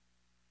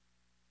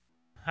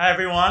Hi,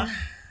 everyone.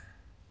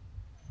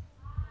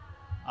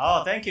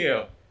 Oh, thank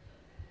you.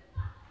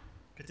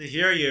 Good to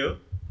hear you.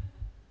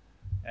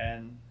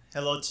 And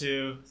hello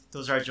to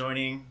those who are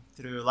joining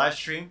through live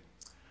stream.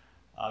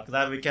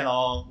 Glad we can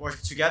all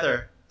work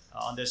together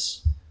on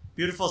this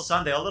beautiful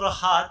Sunday. A little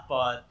hot,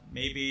 but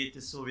maybe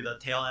this will be the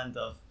tail end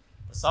of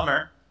the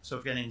summer, so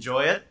we can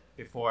enjoy it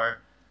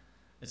before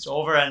it's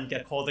over and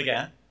get cold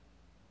again.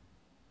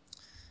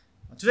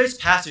 Today's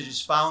passage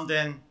is found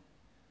in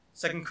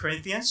 2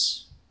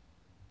 Corinthians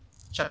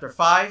chapter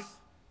 5,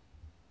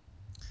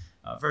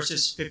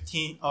 verses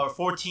 15 or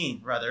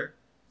 14 rather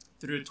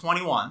through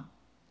 21.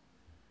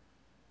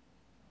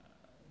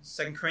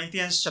 2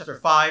 Corinthians chapter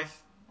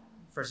 5,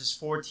 verses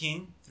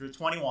 14 through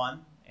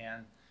 21.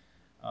 And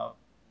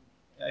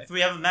if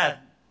we haven't met,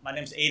 my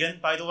name is Aiden,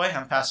 by the way.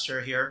 I'm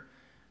pastor here.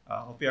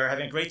 Hope you are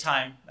having a great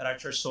time at our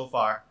church so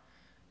far.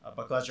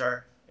 But glad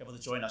you're able to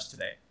join us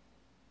today.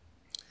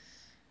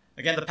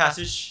 Again, the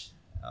passage,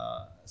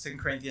 2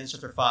 Corinthians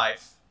chapter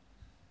 5.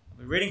 I'll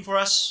be reading for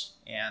us,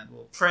 and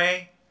we'll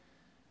pray.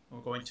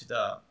 We'll go into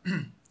the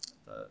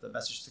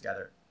message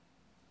together.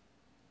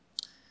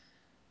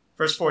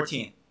 Verse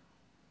 14.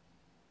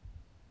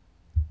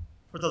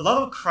 For the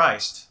love of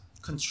Christ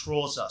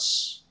controls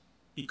us,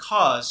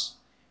 because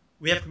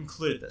we have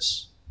concluded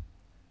this,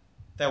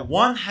 that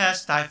one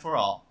has died for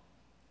all,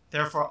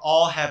 therefore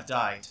all have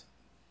died.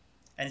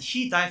 And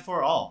he died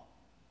for all,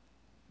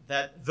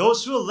 that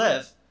those who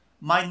live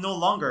might no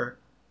longer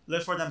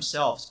live for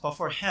themselves, but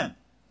for him,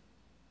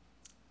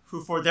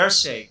 who for their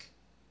sake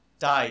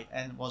died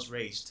and was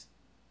raised.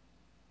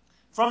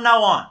 From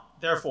now on,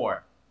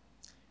 therefore,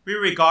 we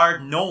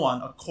regard no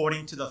one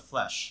according to the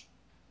flesh.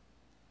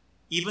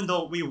 Even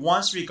though we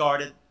once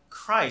regarded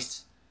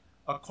Christ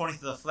according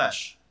to the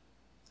flesh,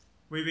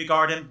 we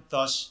regard him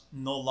thus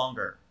no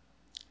longer.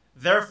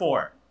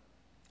 Therefore,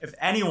 if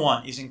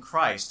anyone is in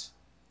Christ,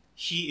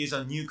 he is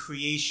a new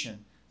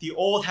creation. The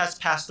old has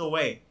passed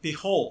away.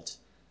 Behold,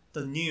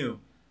 the new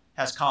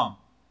has come.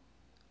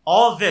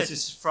 All this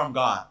is from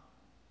God,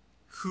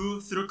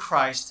 who through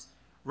Christ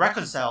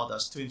reconciled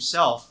us to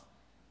himself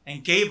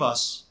and gave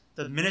us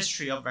the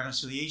ministry of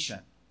reconciliation.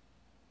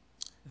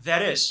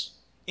 That is,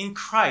 in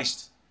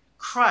Christ,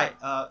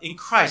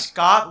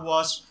 God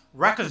was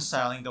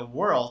reconciling the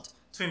world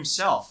to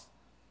himself,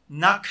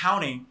 not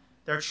counting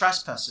their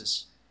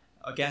trespasses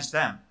against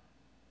them,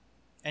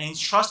 and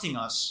entrusting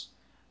us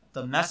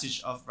the message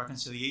of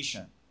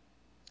reconciliation.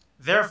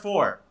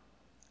 Therefore,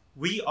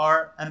 we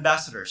are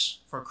ambassadors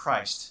for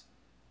Christ,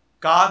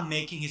 God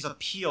making his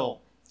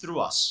appeal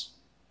through us.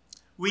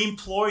 We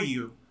implore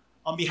you,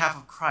 on behalf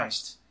of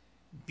Christ,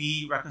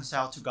 be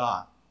reconciled to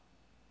God.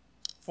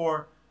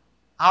 For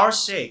our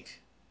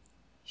sake,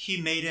 he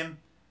made him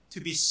to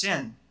be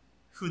sin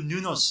who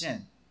knew no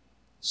sin,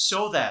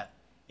 so that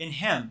in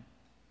him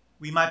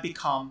we might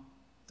become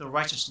the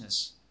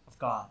righteousness of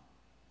God.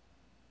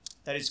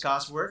 That is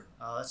God's word.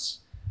 Let's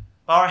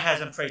bow our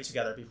heads and pray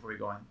together before we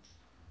go in.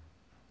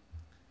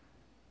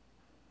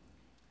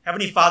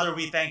 Heavenly Father,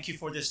 we thank you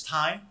for this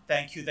time.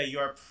 Thank you that you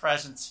are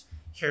present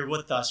here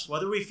with us,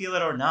 whether we feel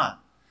it or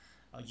not.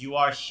 You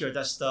are here.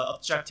 That's the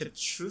objective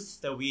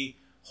truth that we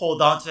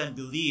hold on to and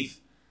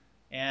believe.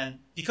 And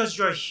because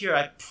you are here,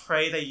 I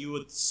pray that you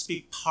would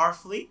speak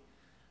powerfully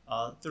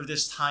through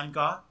this time,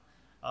 God.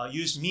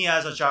 Use me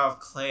as a jar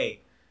of clay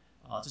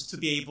just to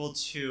be able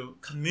to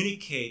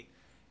communicate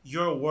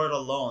your word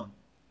alone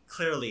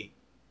clearly.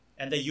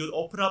 And that you would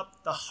open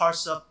up the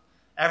hearts of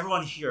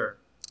everyone here,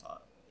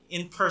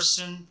 in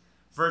person,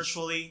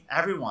 virtually,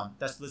 everyone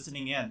that's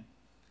listening in.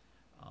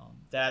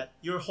 That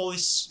your Holy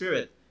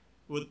Spirit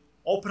would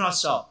open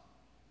us up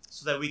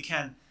so that we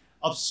can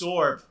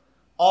absorb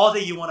all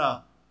that you want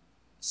to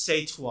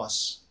say to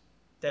us,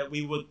 that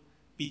we would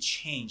be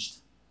changed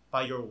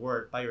by your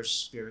word, by your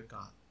Spirit,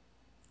 God.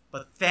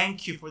 But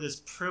thank you for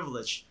this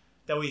privilege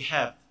that we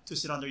have to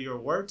sit under your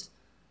word,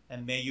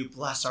 and may you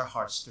bless our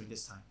hearts during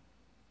this time.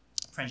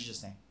 I pray in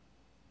Jesus' name.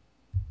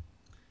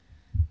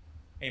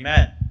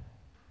 Amen.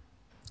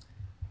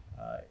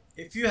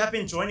 If you have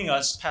been joining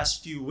us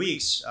past few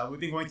weeks, we've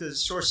been going through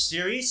this short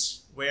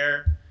series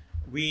where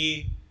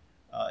we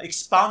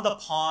expound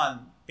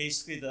upon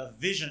basically the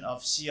vision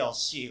of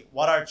CLC,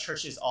 what our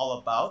church is all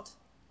about.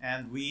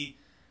 And we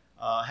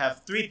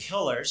have three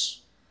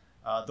pillars.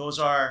 Those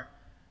are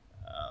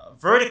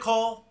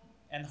vertical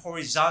and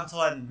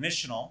horizontal and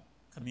missional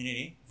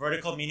community.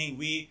 Vertical meaning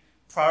we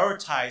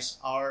prioritize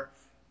our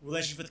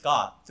relationship with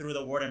God through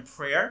the word and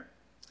prayer.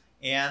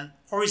 And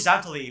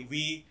horizontally,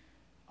 we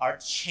are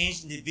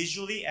changed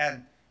individually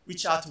and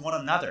reach out to one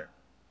another.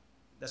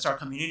 That's our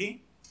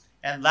community.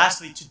 And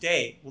lastly,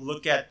 today, we'll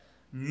look at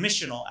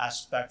missional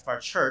aspect of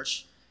our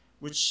church,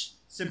 which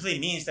simply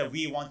means that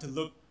we want to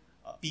look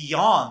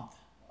beyond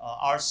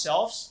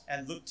ourselves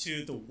and look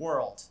to the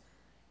world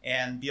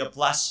and be a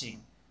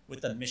blessing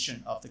with the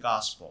mission of the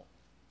gospel.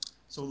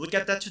 So we'll look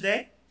at that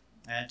today.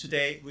 And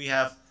today we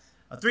have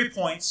 3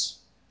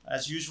 points,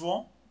 as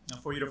usual,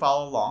 for you to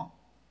follow along.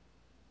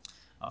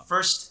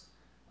 First,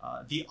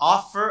 the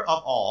offer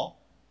of all.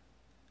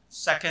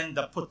 Second,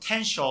 the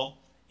potential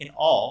in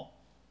all.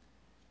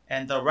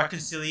 And the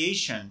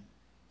reconciliation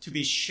to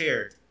be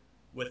shared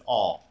with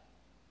all.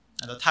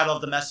 And the title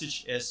of the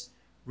message is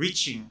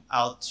Reaching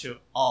Out to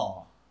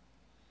All.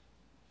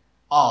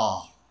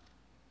 All.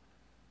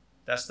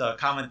 That's the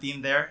common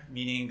theme there,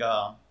 meaning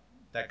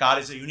that God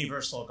is a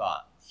universal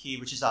God. He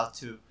reaches out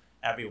to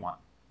everyone.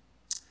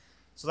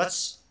 So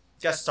let's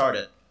get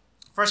started.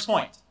 First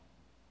point,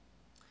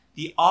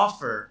 the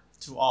offer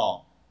to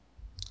all.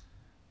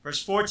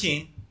 Verse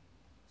 14,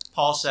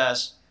 Paul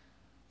says,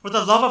 "For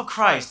the love of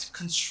Christ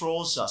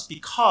controls us,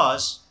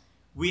 because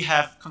we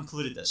have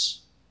concluded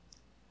this,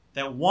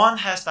 that one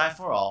has died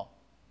for all,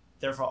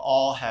 therefore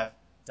all have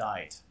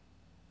died."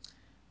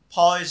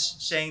 Paul is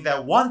saying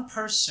that one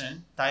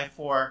person died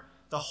for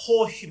the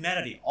whole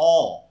humanity,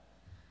 all.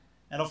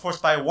 And of course,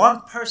 by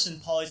one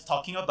person, Paul is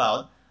talking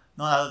about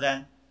none other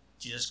than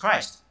Jesus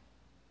Christ.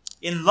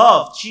 In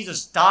love,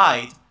 Jesus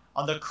died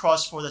on the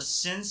cross for the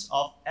sins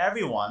of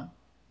everyone.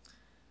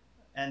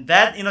 And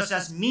that, in a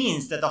sense,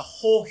 means that the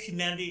whole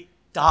humanity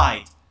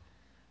died.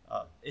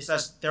 It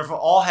says, therefore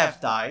all have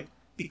died,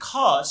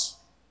 because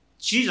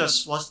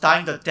Jesus was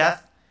dying the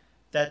death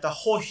that the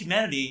whole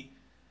humanity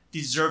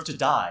deserved to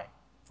die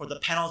for the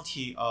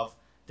penalty of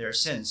their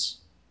sins.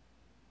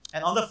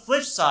 And on the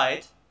flip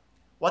side,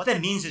 what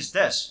that means is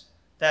this,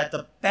 that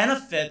the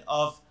benefit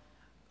of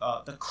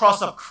the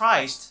cross of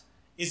Christ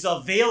is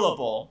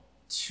available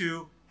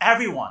to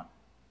everyone,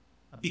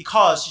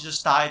 because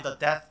Jesus died the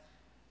death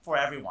for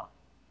everyone.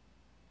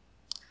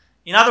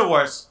 In other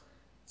words,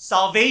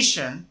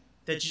 salvation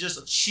that Jesus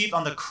achieved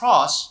on the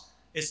cross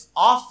is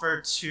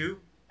offered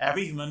to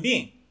every human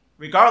being,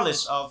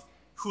 regardless of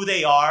who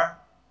they are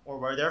or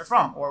where they're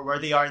from or where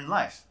they are in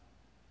life.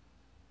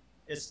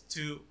 It's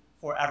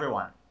for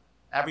everyone,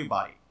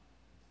 everybody.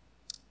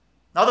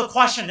 Now the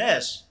question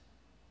is,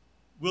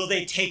 will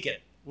they take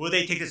it? Will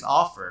they take this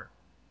offer?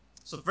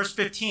 So verse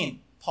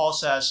 15, Paul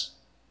says,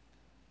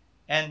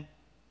 "And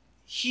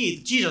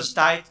he, Jesus,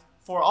 died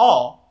for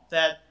all,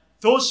 that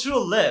those who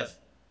live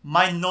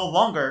might no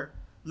longer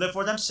live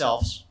for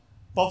themselves,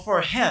 but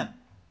for him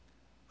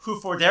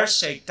who for their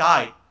sake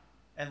died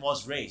and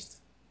was raised."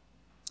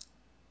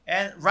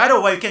 And right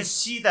away, you can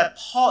see that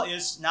Paul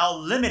is now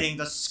limiting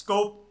the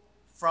scope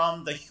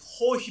from the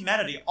whole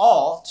humanity,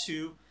 all,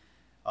 to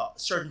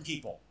certain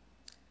people.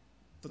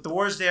 But the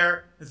words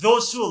there,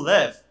 those who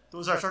live,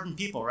 those are certain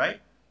people,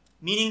 right?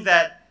 Meaning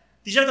that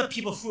these are the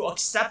people who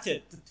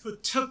accepted, who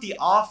took the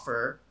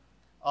offer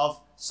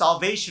of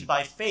salvation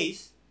by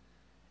faith,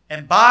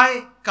 and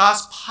by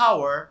God's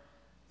power,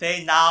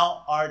 they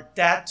now are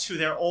dead to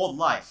their old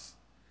life.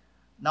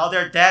 Now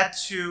they're dead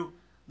to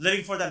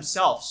living for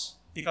themselves,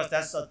 because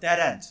that's a dead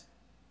end.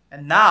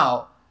 And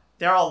now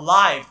they're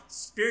alive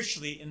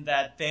spiritually in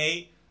that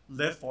they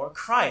live for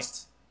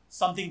Christ,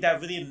 something that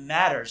really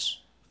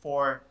matters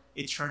for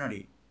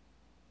eternity.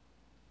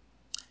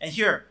 And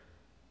here,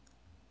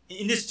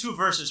 in these two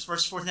verses,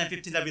 verse 14 and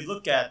 15 that we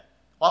look at,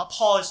 what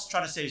Paul is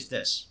trying to say is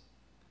this,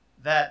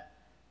 that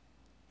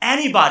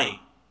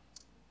anybody,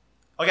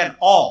 again,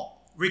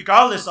 all,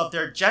 regardless of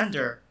their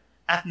gender,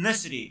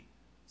 ethnicity,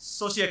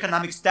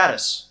 socioeconomic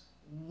status,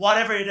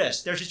 whatever it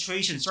is, their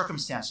situation,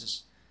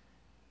 circumstances,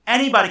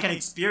 anybody can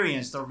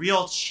experience the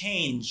real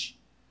change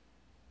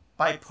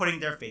by putting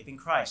their faith in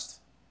Christ.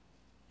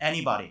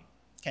 Anybody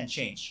can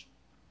change.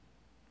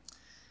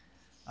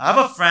 I have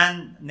a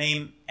friend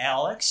named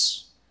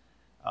Alex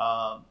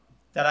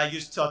that I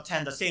used to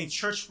attend the same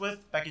church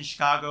with back in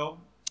Chicago.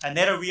 And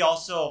later we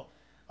also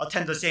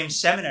attend the same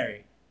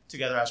seminary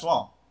together as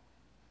well.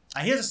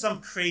 And he has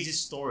some crazy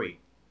story.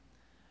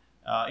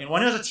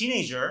 When he was a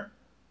teenager,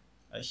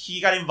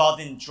 he got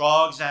involved in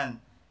drugs and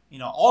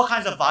all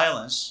kinds of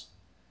violence,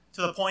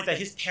 to the point that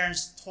his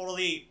parents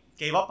totally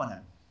gave up on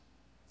him.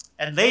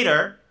 And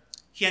later,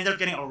 he ended up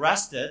getting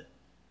arrested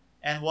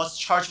and was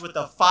charged with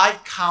the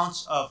 5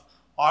 counts of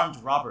armed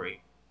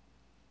robbery.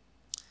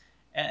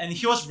 And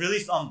he was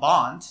released on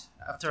bond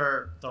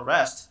after the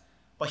arrest,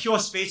 but he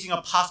was facing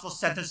a possible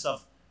sentence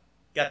of,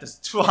 get this,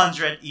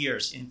 200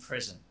 years in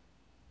prison.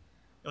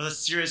 It was a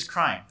serious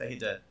crime that he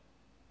did.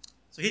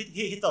 So he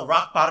hit the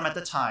rock bottom at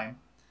the time.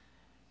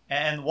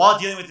 And while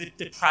dealing with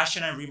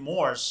depression and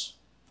remorse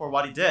for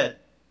what he did,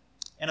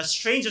 and a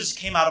stranger just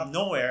came out of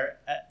nowhere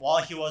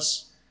while he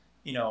was,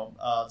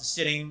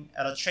 sitting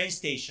at a train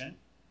station,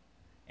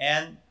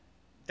 and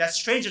that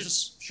stranger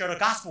just shared the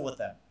gospel with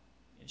them.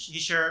 He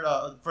shared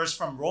a verse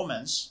from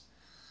Romans,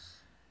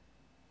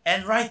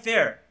 and right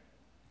there,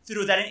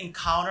 through that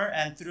encounter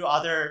and through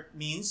other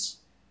means,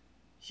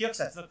 he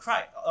accepted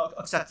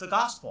the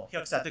gospel. He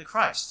accepted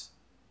Christ.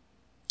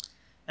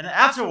 And then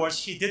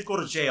afterwards, he did go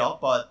to jail,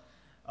 but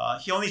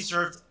he only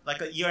served like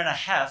 1.5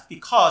 years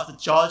because the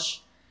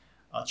judge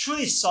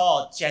truly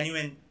saw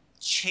genuine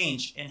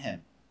change in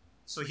him.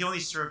 So he only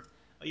served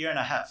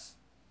 1.5 years.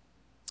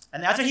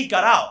 And after he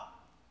got out,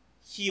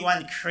 he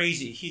went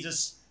crazy. He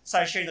just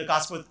started sharing the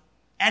gospel with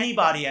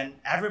anybody and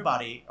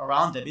everybody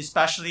around him,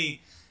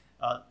 especially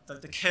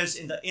the kids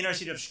in the inner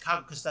city of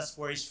Chicago, because that's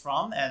where he's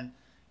from. And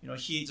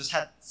he just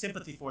had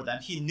sympathy for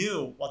them. He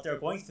knew what they were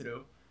going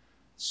through.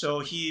 So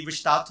he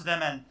reached out to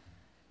them, and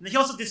he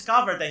also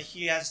discovered that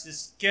he has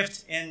this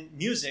gift in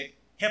music,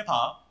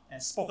 hip-hop,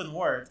 and spoken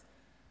word.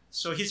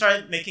 So he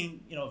started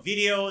making,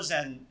 videos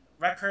and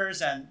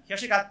records, and he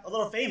actually got a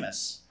little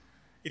famous.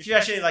 If you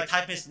actually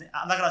type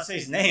I'm not gonna say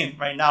his name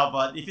right now,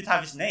 but if you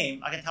type his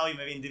name, I can tell you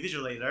maybe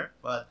individually later.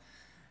 But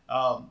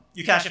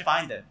you can actually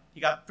find him.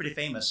 He got pretty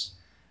famous.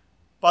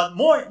 But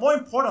more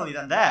importantly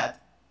than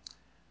that,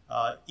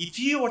 if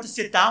you were to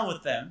sit down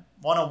with them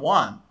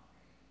one-on-one,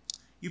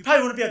 you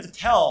probably wouldn't be able to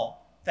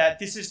tell that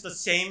this is the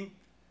same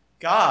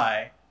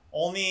guy.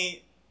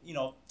 Only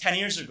 10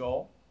 years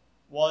ago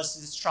was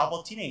this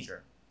troubled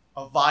teenager,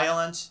 a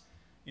violent,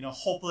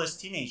 hopeless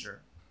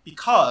teenager,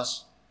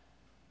 because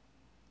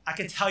I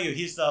can tell you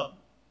he's the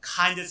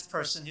kindest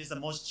person. He's the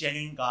most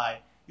genuine guy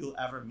you'll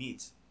ever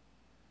meet.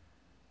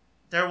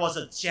 There was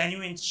a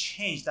genuine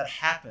change that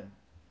happened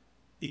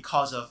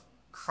because of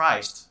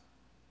Christ.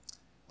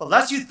 But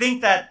lest you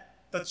think that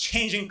the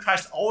change in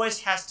Christ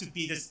always has to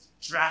be this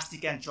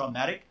drastic and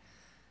dramatic,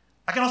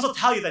 I can also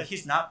tell you that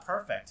he's not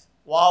perfect.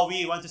 While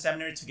we went to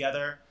seminary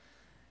together,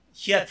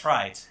 he had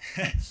pride.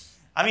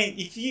 I mean,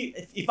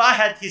 if I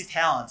had his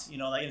talent,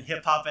 in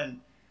hip hop,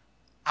 and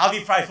I'll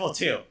be prideful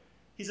too.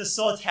 He's just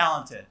so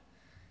talented.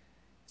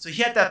 So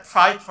he had that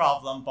pride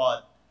problem,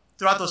 but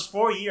throughout those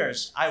 4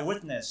 years, I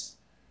witnessed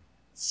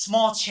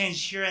small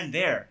change here and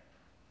there.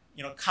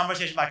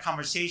 Conversation by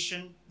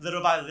conversation,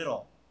 little by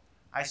little,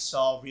 I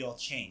saw real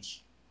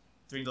change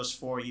during those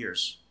 4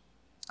 years.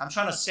 I'm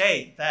trying to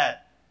say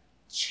that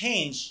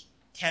change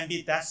can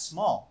be that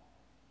small,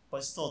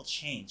 but still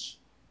change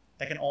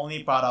that can only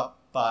be brought up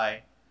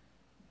by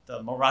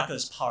the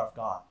miraculous power of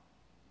God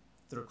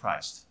through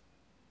Christ.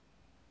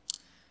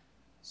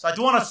 So I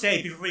do want to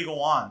say before we go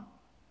on,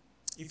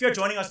 if you're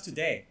joining us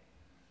today,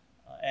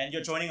 and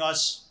you're joining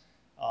us,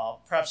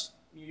 perhaps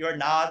you're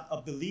not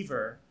a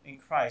believer in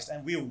Christ,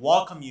 and we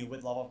welcome you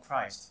with love of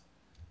Christ.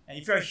 And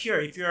if you're here,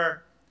 if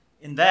you're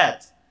in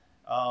that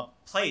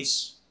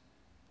place,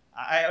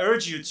 I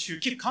urge you to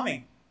keep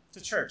coming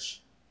to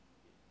church.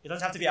 It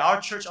doesn't have to be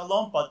our church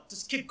alone, but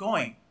just keep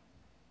going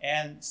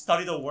and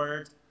study the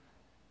Word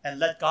and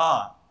let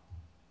God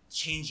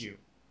change you.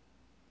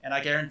 And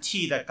I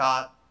guarantee that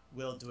God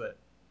will do it.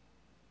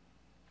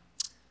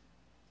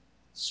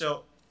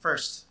 So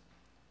first,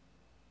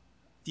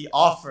 the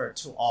offer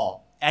to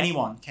all.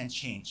 Anyone can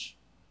change.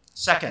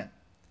 Second,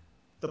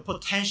 the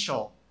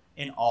potential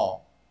in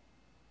all.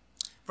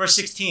 Verse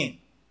 16,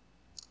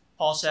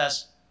 Paul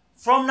says,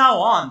 "From now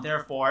on,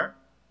 therefore,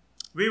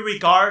 we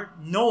regard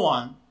no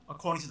one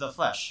according to the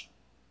flesh.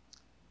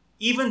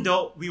 Even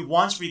though we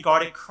once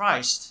regarded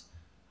Christ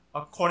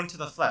according to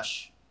the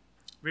flesh,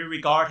 we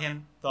regard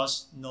him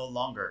thus no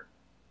longer."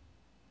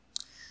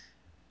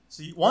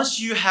 So once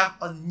you have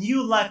a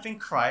new life in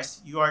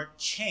Christ, you are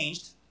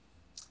changed.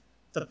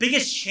 The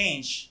biggest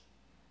change,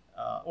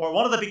 or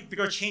one of the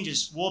bigger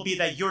changes, will be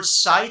that your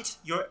sight,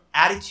 your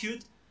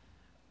attitude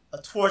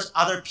towards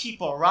other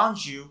people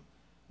around you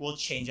will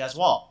change as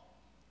well.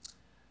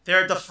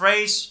 There, the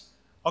phrase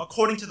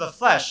 "according to the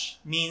flesh"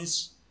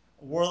 means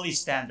worldly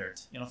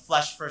standard.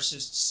 Flesh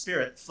versus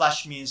spirit.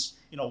 Flesh means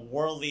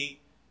worldly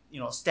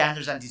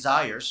standards and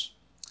desires.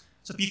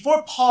 So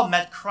before Paul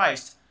met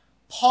Christ,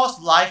 Paul's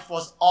life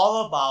was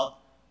all about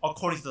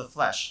according to the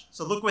flesh.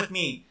 So look with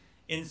me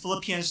in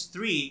Philippians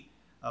 3,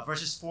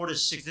 verses 4 to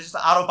 6. This is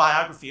the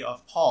autobiography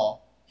of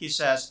Paul. He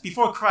says,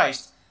 "Before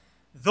Christ,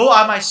 though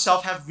I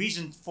myself have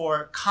reason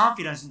for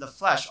confidence in the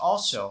flesh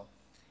also,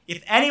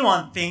 if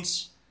anyone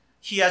thinks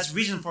he has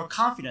reason for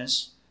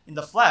confidence in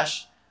the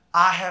flesh,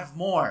 I have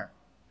more.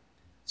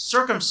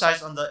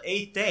 Circumcised on the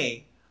 8th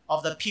day,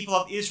 of the people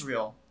of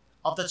Israel,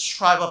 of the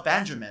tribe of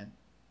Benjamin,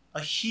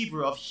 a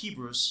Hebrew of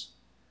Hebrews,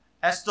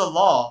 as to the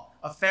law,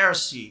 a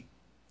Pharisee,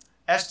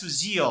 as to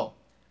zeal,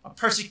 a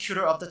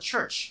persecutor of the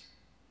church,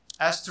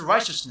 as to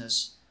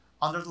righteousness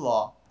under the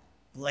law,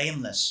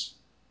 blameless."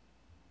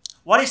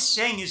 What he's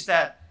saying is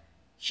that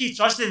he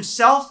judged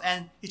himself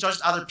and he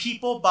judged other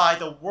people by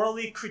the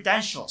worldly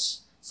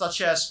credentials, such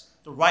as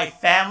the right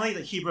family,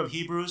 the Hebrew of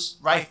Hebrews,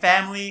 right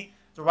family,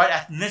 the right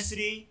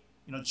ethnicity,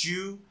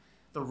 Jew,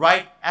 the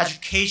right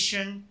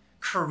education,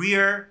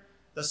 career,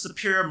 the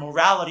superior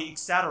morality,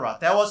 etc.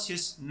 That was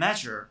his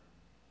measure.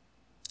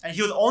 And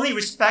he would only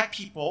respect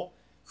people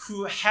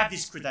who have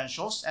these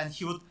credentials, and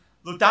he would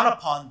look down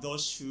upon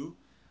those who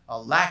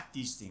lack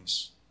these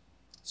things.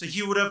 So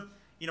he would have,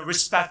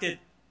 respected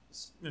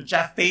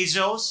Jeff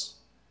Bezos,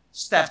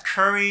 Steph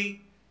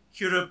Curry.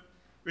 He would have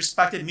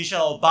respected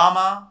Michelle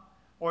Obama,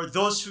 or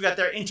those who got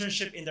their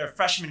internship in their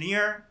freshman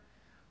year,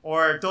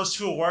 or those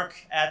who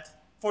work at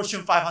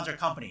Fortune 500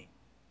 company.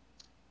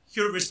 He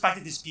would have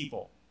respected these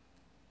people.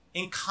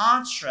 In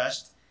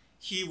contrast,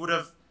 he would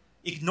have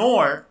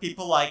ignored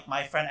people like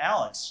my friend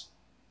Alex.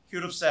 He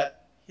would have said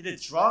he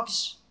did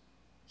drugs,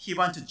 he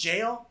went to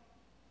jail,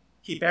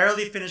 he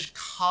barely finished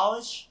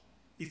college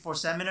before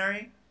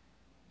seminary,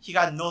 he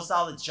got no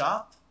solid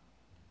job.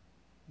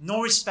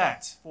 No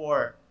respect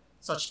for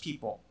such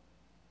people.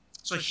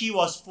 So he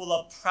was full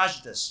of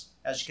prejudice,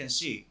 as you can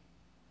see.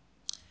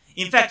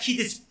 In fact,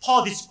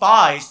 Paul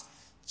despised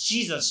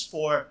Jesus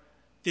for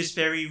this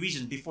very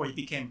reason before he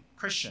became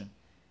Christian.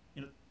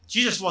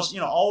 Jesus was,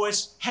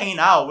 always hanging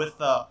out with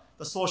the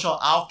social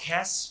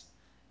outcasts,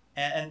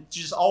 and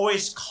Jesus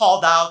always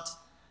called out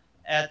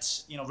at,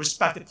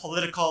 respected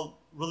political,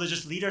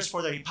 religious leaders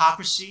for their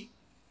hypocrisy.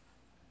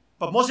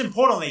 But most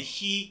importantly,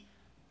 he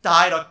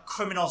died a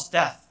criminal's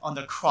death on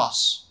the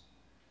cross.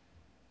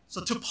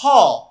 So to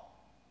Paul,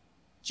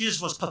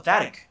 Jesus was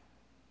pathetic.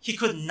 He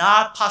could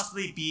not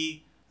possibly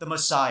be the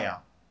Messiah.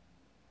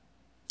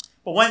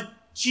 But when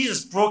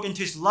Jesus broke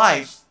into his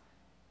life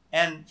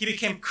and he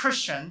became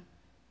Christian,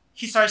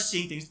 he started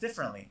seeing things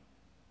differently.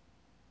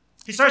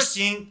 He started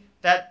seeing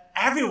that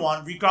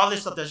everyone,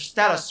 regardless of their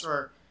status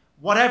or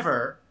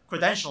whatever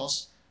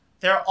credentials,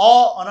 they're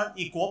all on an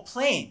equal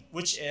plane,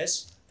 which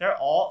is they're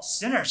all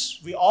sinners.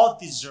 We all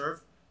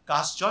deserve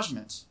God's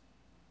judgment.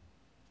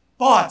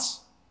 But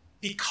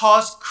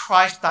because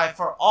Christ died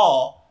for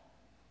all,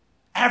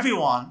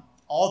 everyone,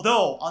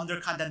 although under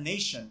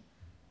condemnation,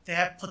 they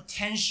have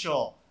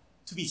potential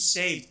to be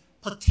saved,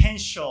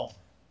 potential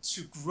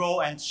to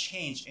grow and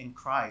change in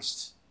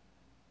Christ.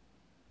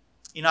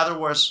 In other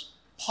words,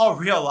 Paul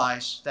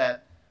realized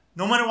that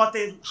no matter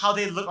how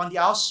they look on the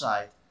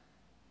outside,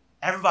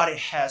 everybody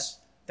has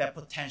that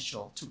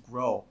potential to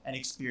grow and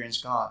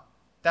experience God.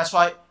 That's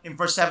why in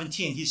verse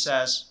 17 he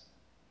says,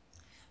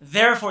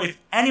 "Therefore, if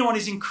anyone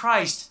is in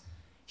Christ,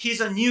 he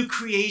is a new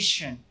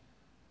creation.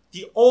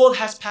 The old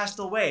has passed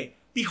away.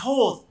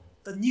 Behold,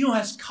 the new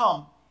has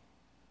come."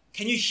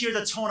 Can you hear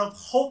the tone of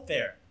hope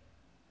there?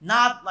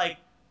 Not like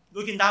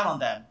looking down on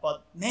them,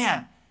 but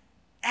man,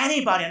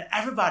 anybody and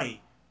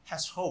everybody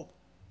has hope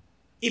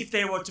if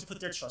they were to put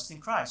their trust in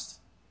Christ.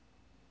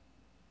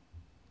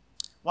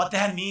 What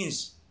that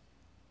means,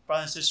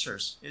 brothers and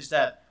sisters, is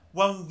that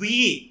when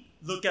we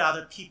look at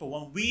other people,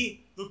 when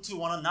we look to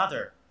one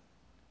another,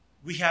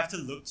 we have to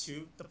look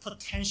to the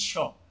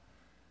potential.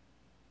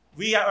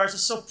 We are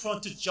just so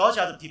prone to judge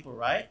other people,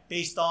 right?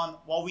 Based on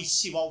what we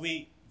see, what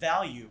we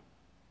value.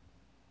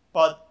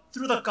 But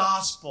through the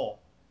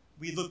gospel,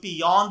 we look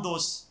beyond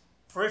those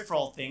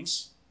peripheral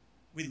things.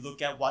 We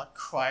look at what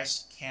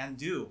Christ can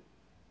do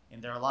in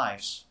their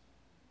lives.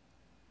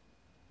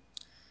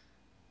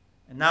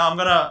 And now I'm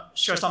going to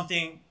share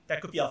something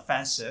that could be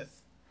offensive.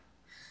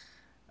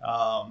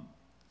 So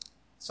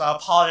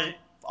I'll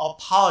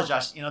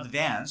apologize in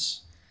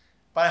advance.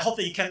 But I hope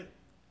that you can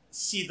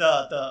see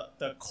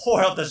the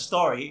core of the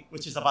story,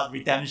 which is about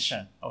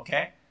redemption,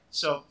 okay?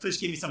 So please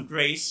give me some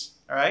grace,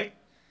 all right?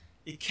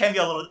 It can be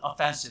a little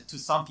offensive to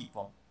some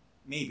people,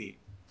 maybe.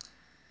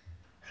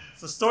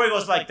 So the story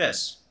goes like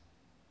this.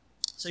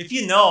 So if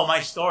you know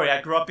my story,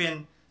 I grew up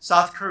in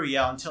South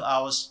Korea until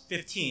I was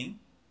 15.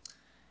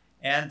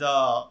 And,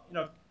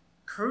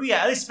 Korea,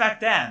 at least back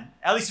then,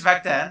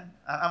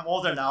 I'm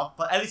older now,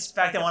 but at least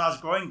back then when I was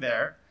growing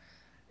there,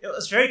 it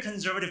was a very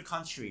conservative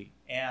country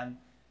and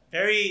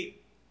very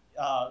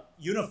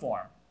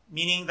uniform,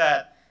 meaning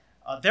that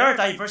there are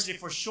diversity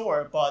for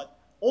sure, but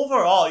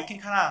overall you can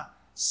kind of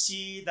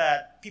see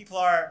that people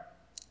are,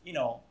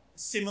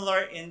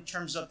 similar in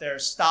terms of their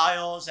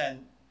styles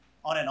and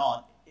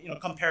on,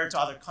 compared to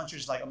other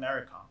countries like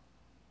America.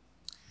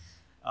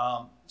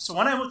 So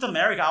when I moved to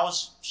America, I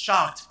was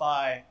shocked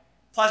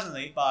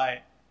pleasantly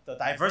by the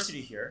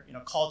diversity here,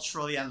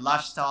 culturally and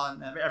lifestyle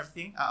and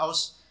everything. I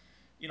was,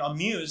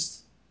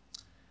 amused.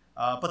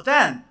 But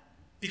then,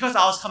 because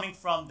I was coming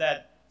from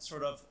that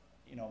sort of,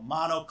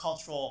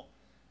 monocultural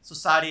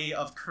society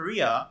of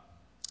Korea,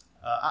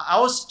 I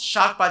was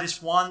shocked by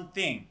this one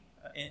thing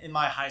in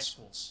my high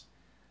schools.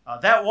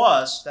 That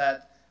was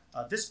that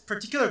this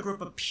particular group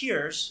of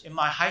peers in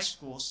my high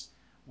schools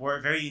were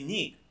very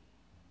unique.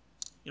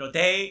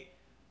 They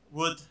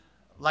would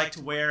like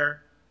to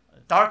wear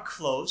dark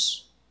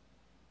clothes,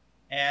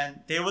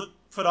 and they would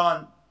put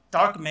on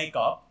dark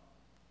makeup,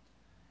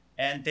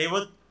 and they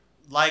would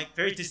like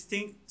very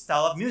distinct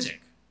style of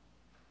music.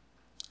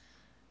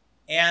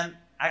 And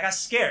I got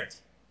scared.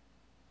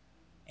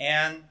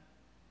 And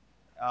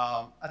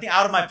I think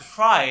out of my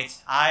pride,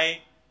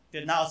 I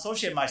did not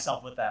associate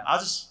myself with them. I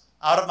was just,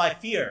 out of my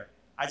fear,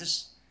 I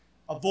just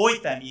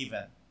avoid them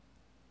even.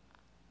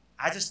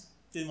 I just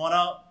didn't want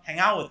to hang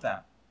out with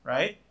them,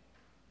 right?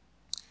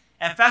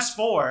 And fast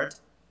forward,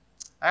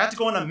 I had to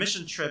go on a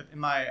mission trip in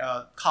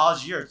my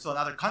college year to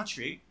another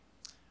country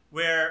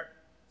where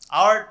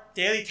our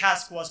daily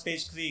task was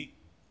basically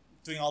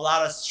doing a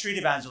lot of street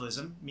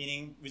evangelism,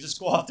 meaning we just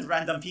go up to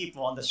random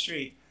people on the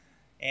street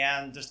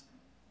and just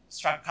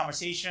strike a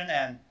conversation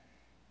and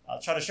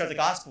try to share the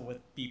gospel with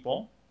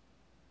people.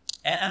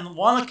 And on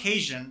one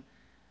occasion,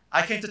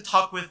 I came to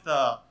talk with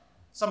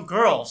some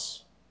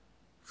girls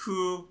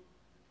who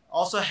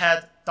also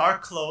had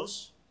dark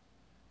clothes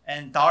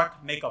and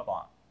dark makeup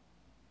on.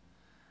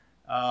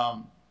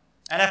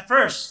 And at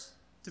first,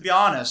 to be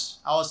honest,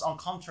 I was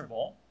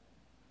uncomfortable.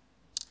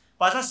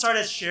 But as I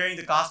started sharing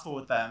the gospel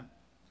with them,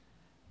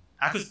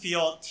 I could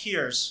feel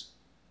tears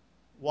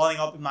welling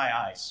up in my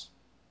eyes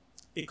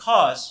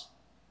because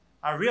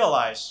I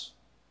realized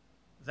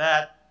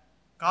that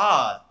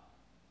God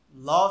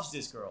loves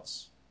these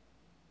girls.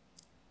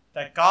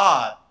 That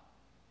God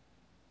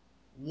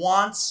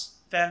wants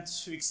them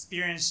to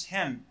experience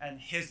Him and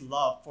His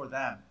love for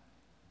them,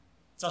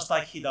 just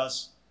like He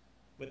does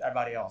with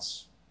everybody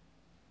else.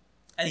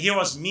 And here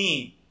was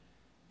me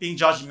being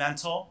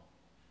judgmental,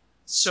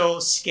 so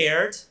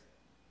scared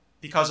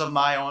because of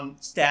my own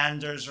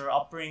standards or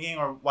upbringing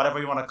or whatever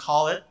you want to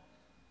call it.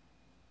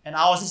 And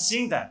I wasn't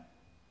seeing that.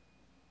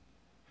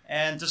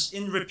 And just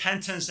in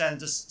repentance and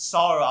just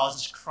sorrow, I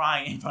was just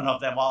crying in front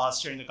of them while I was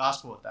sharing the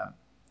gospel with them.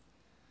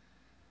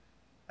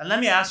 And let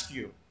me ask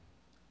you,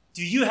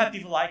 do you have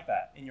people like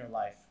that in your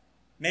life?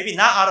 Maybe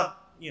not out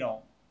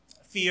of,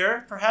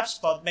 fear, perhaps,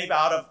 but maybe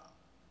out of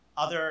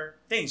other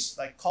things,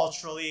 like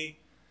culturally,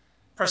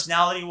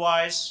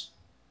 personality-wise,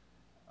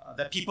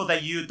 the people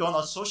that you don't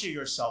associate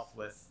yourself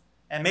with.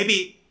 And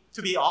maybe,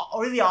 to be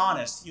really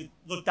honest, you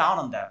look down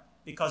on them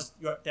because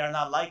they're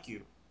not like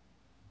you.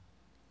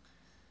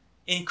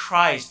 In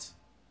Christ,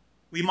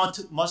 we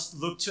must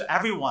look to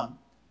everyone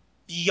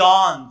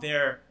beyond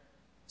their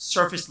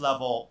surface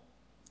level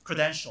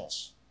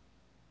credentials.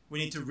 We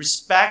need to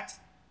respect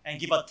and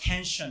give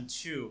attention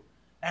to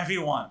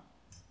everyone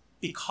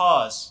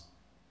because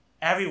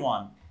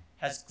everyone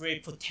has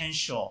great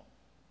potential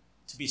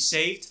to be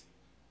saved,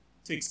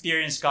 to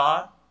experience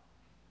God,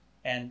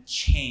 and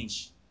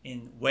change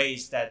in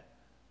ways that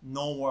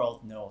no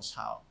world knows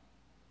how.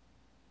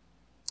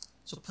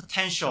 So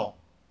potential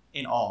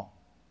in all.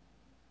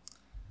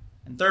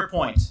 And third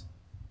point,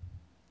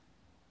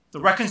 the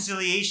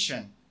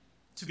reconciliation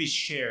to be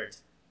shared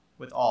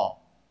with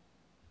all.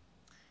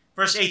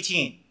 Verse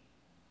 18,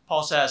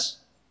 Paul says,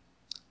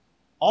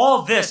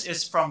 all this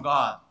is from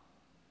God,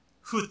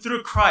 who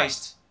through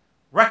Christ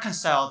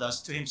reconciled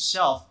us to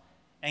Himself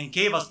and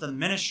gave us the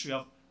ministry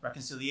of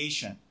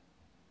reconciliation.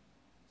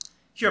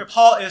 Here,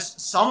 Paul is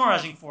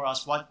summarizing for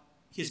us what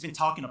he's been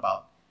talking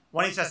about.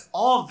 When he says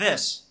all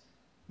this,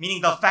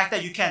 meaning the fact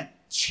that you can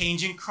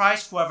change in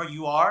Christ, whoever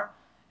you are,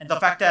 and the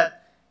fact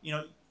that,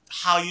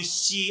 how you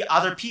see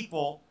other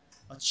people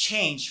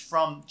change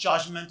from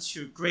judgment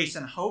to grace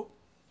and hope.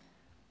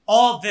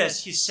 All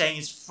this, he's saying,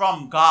 is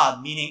from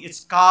God, meaning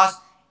it's God's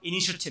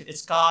initiative.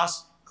 It's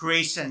God's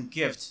grace and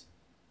gift.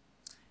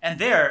 And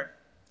there,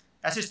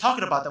 as he's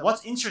talking about that,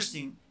 what's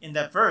interesting in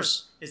that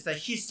verse is that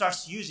he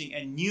starts using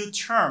a new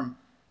term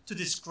to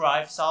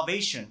describe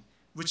salvation,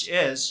 which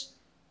is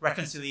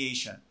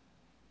reconciliation.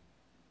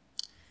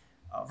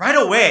 Right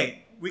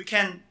away, we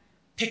can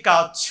pick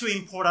out two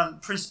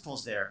important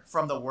principles there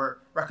from the word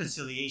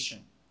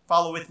reconciliation.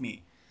 Follow with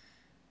me.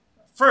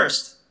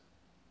 First,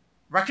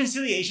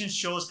 reconciliation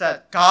shows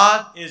that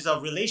God is a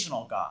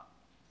relational God.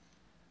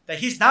 That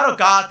He's not a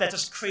God that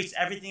just creates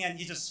everything and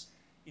He just,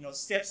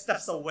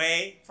 steps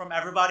away from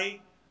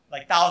everybody,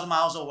 like 1,000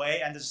 miles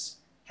away, and just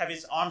have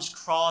His arms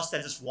crossed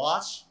and just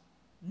watch.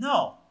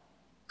 No.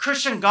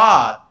 Christian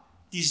God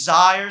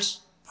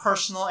desires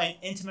personal and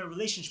intimate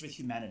relationship with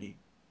humanity.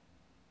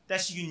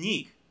 That's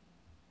unique.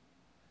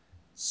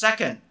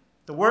 Second,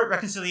 the word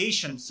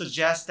reconciliation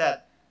suggests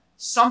that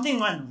something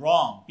went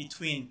wrong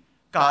between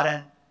God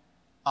and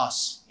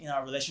us in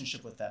our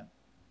relationship with them.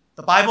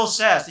 The Bible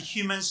says that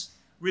humans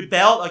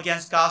rebelled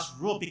against God's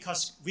rule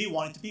because we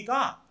wanted to be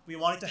God. We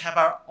wanted to have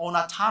our own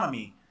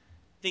autonomy,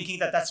 thinking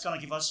that that's going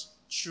to give us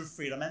true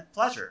freedom and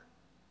pleasure.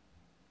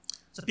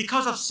 So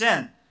because of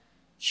sin,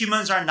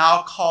 humans are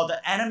now called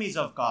the enemies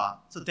of God.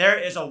 So there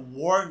is a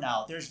war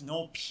now. There's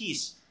no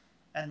peace.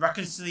 And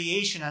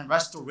reconciliation and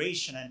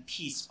restoration and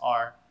peace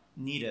are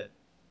needed.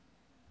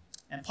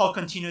 And Paul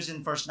continues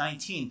in verse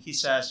 19. He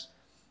says,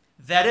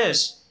 that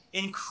is,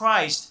 in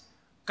Christ,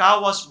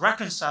 God was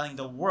reconciling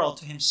the world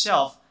to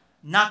Himself,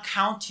 not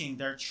counting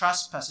their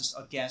trespasses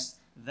against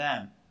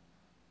them.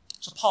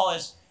 So Paul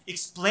is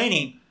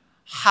explaining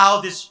how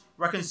this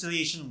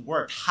reconciliation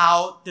worked.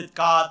 How did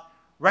God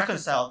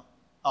reconcile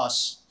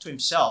us to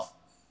Himself?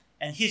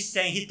 And he's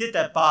saying He did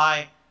that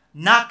by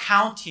not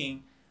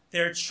counting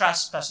their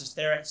trespasses,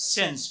 their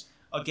sins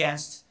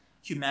against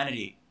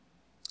humanity.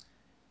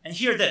 And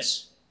hear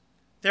this.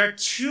 There are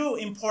two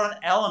important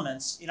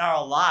elements in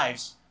our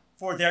lives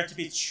for there to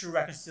be true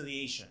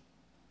reconciliation.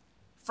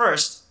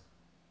 First,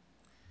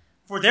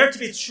 for there to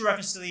be true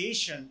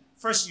reconciliation,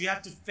 first you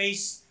have to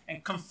face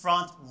and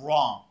confront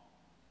wrong.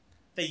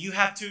 That you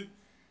have to,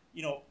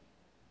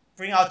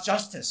 bring out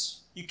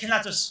justice. You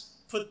cannot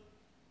just put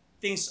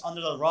things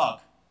under the rug.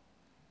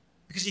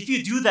 Because if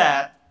you do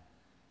that,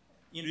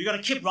 you're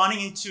going to keep running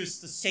into the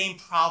same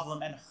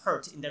problem and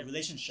hurt in that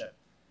relationship.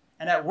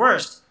 And at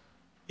worst,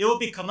 it will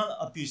become an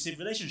abusive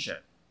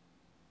relationship.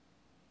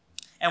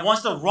 And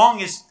once the wrong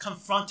is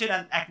confronted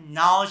and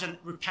acknowledged and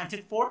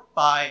repented for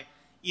by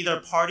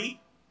either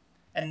party,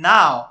 and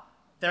now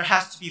there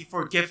has to be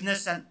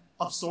forgiveness and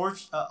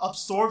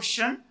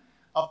absorption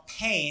of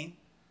pain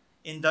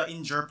in the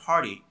injured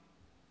party.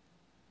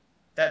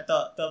 That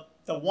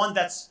the one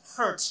that's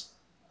hurt,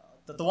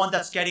 the one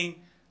that's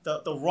getting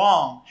the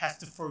wrong has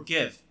to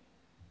forgive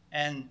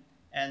and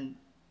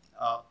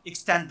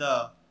extend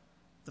the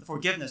the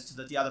forgiveness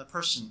to the other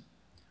person.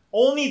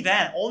 Only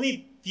then,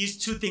 only these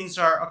two things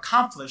are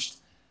accomplished,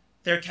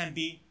 there can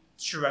be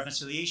true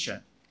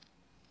reconciliation.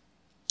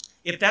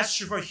 If that's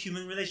true for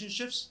human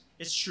relationships,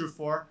 it's true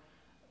for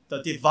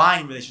the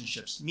divine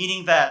relationships,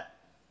 meaning that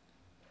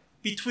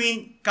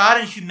between God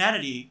and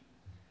humanity,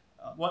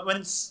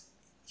 when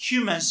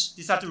humans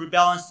decide to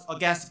rebel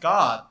against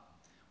God,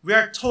 we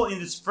are told in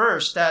this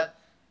verse that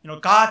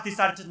God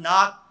decided to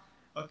not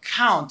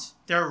count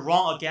their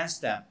wrong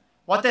against them.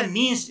 What that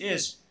means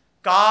is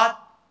God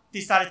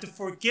decided to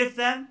forgive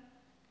them.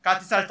 God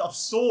decided to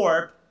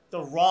absorb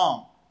the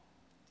wrong.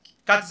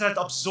 God decided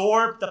to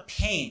absorb the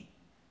pain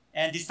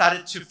and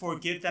decided to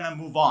forgive them and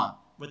move on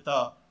with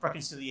the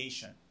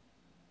reconciliation.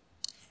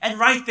 And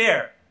right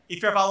there,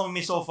 if you're following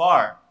me so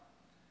far,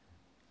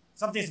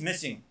 something's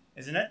missing,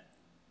 isn't it?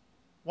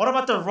 What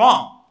about the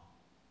wrong?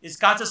 Is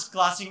God just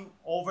glossing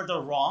over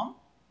the wrong?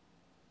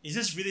 Is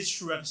this really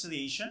true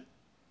reconciliation?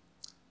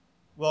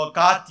 Well,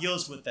 God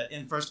deals with it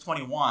in verse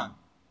 21.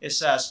 It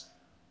says,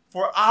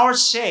 "For our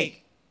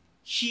sake,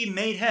 he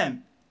made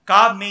him,"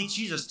 God made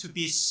Jesus to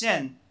be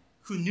sin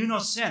who knew no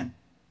sin,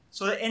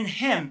 so that in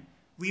him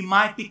we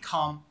might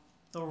become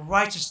the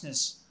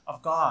righteousness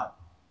of God.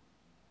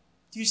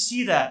 Do you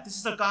see that? This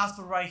is the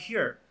gospel right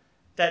here.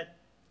 That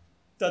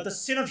the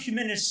sin of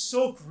humanity is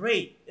so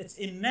great, it's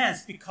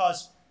immense,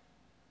 because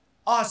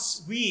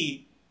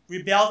we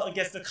rebelled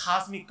against the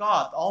cosmic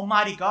God, the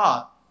Almighty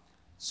God.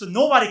 So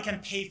nobody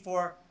can pay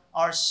for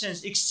our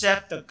sins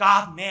except the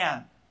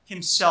God-man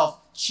himself,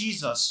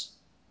 Jesus.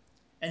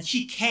 And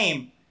he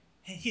came,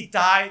 he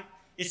died.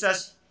 It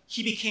says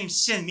he became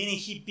sin, meaning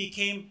he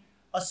became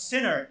a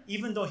sinner,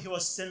 even though he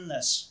was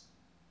sinless.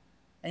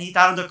 And he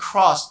died on the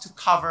cross to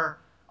cover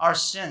our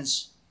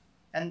sins.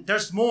 And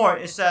there's more.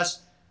 It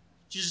says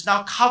Jesus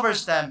now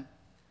covers them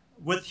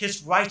with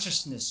his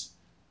righteousness.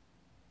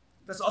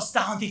 That's an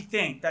astounding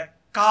thing, that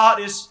God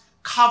is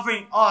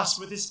covering us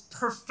with his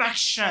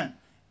perfection,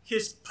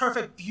 his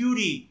perfect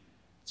beauty.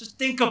 Just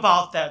think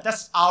about that.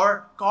 That's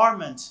our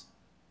garment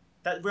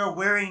that we're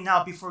wearing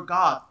now before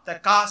God,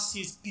 that God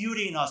sees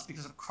beauty in us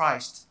because of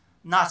Christ,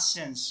 not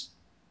sins.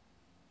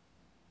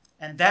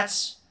 And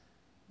that's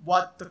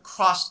what the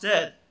cross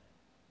did.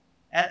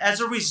 And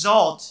as a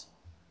result,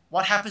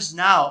 what happens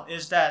now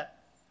is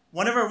that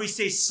whenever we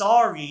say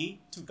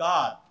sorry to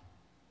God,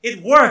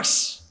 it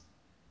works.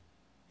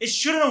 It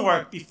shouldn't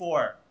work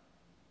before,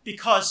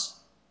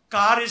 because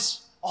God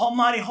is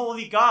Almighty,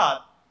 Holy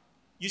God.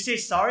 You say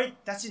sorry,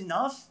 that's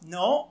enough?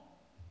 No.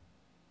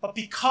 But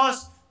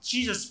because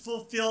Jesus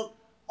fulfilled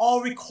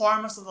all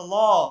requirements of the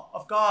law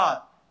of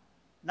God,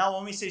 now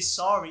when we say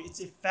sorry, it's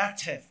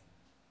effective.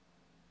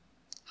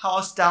 How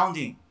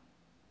astounding.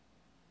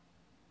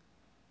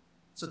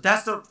 So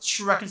that's the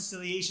true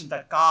reconciliation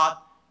that God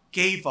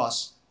gave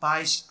us by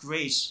his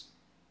grace.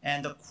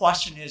 And the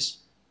question is,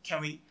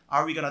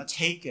 are we going to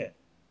take it?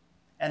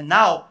 And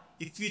now,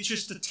 if you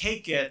choose to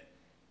take it,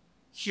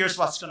 here's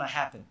what's going to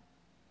happen.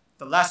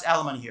 The last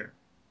element here.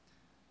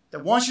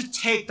 That once you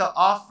take the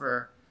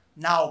offer,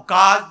 now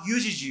God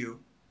uses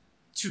you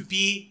to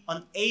be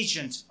an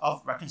agent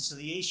of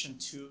reconciliation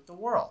to the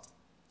world.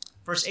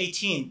 Verse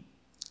 18,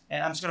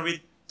 and I'm just going to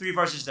read 3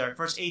 verses there.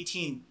 Verse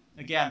 18,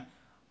 again.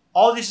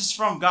 "All this is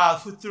from God,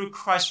 who through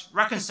Christ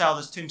reconciled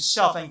us to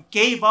himself and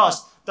gave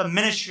us the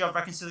ministry of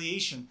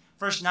reconciliation."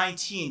 Verse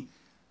 19,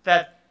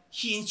 that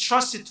he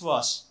entrusted to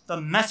us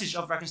the message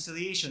of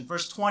reconciliation.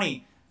 Verse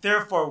 20,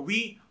 "Therefore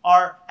we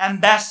are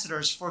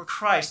ambassadors for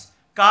Christ,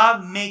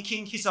 God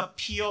making his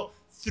appeal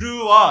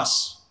through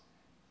us.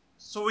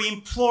 So we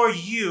implore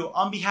you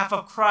on behalf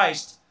of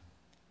Christ,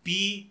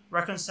 be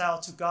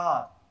reconciled to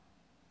God."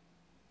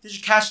 Did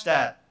you catch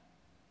that?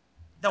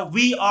 That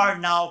we are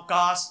now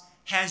God's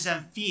hands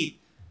and feet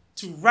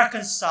to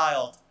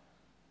reconcile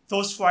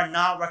those who are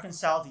not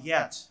reconciled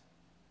yet.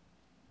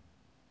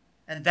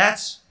 And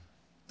that's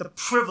the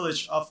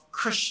privilege of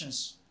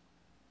Christians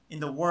in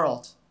the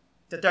world,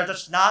 that they're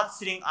just not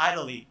sitting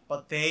idly,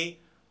 but they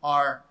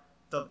are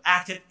the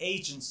active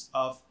agents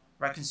of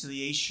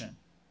reconciliation.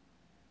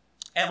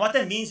 And what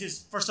that means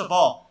is, first of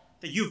all,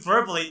 that you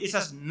verbally, it's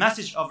a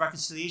message of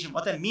reconciliation.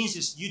 What that means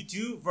is you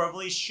do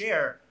verbally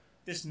share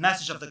this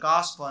message of the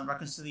gospel and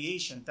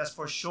reconciliation. That's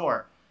for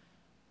sure.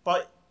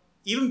 But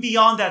even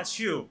beyond that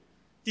too,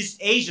 these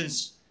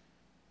agents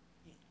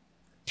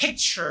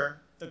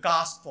picture the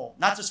gospel,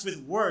 not just with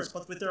words,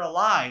 but with their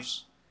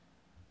lives.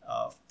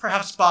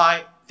 Perhaps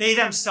by they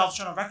themselves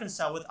trying to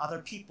reconcile with other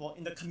people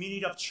in the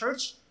community of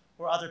church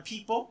or other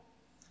people.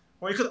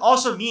 Or it could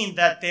also mean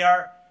that they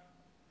are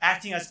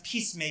acting as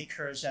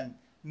peacemakers and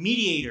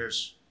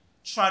mediators,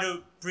 trying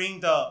to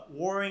bring the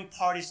warring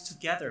parties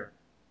together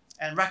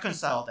and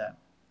reconcile them.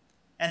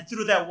 And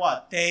through that,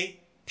 what?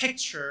 They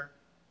picture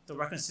the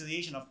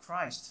reconciliation of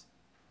Christ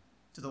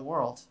to the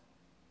world.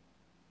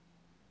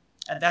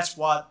 And that's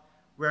what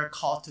we're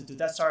called to do.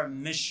 That's our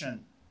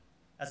mission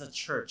as a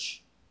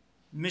church.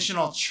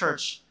 Missional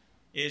church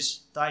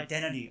is the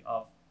identity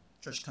of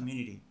church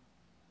community.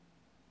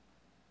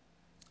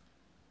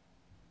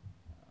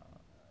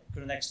 Go to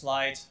the next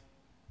slide.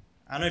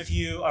 I don't know if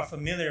you are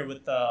familiar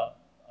with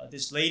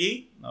this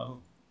lady who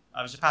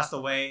obviously passed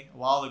away a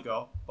while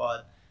ago,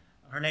 but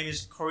her name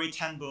is Corrie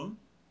ten Boom.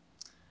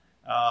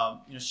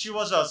 She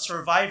was a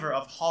survivor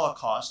of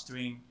Holocaust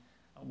during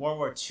World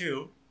War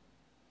II,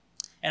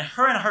 and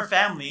her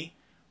family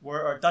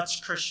were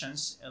Dutch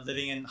Christians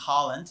living in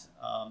Holland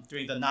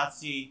during the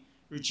Nazi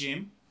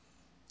regime,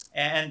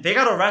 and they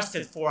got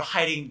arrested for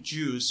hiding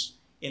Jews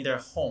in their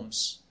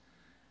homes.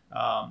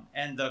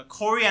 And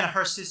Corrie and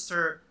her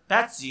sister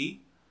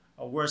Betsy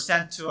were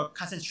sent to a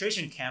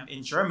concentration camp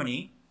in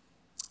Germany,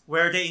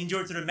 where they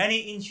endured through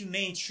many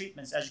inhumane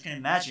treatments, as you can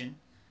imagine.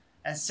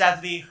 And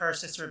sadly, her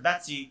sister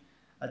Betsy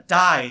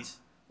died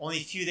only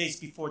a few days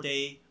before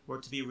they were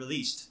to be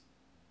released.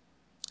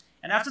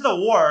 And after the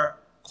war,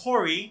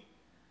 Corrie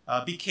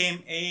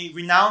became a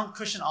renowned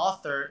Christian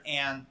author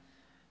and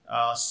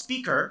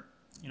speaker,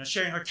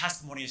 sharing her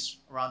testimonies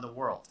around the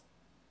world.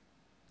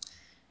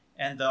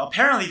 And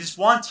apparently, this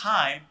one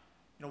time,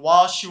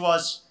 while she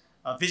was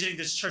visiting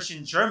this church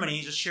in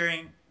Germany, just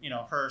sharing,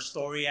 her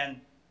story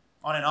and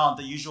on,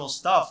 the usual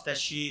stuff that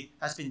she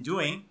has been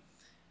doing,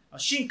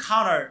 she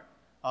encountered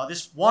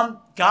this one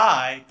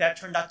guy that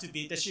turned out to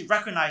be, that she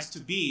recognized to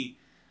be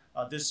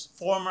this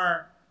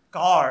former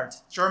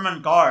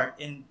German guard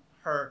in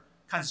her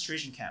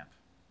concentration camp.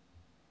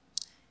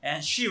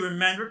 And she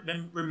remembered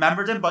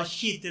him, but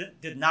he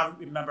did not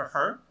remember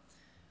her.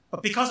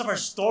 But because of her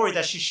story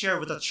that she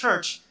shared with the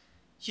church,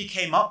 he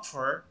came up to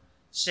her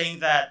saying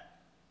that,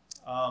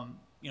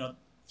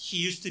 he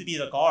used to be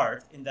the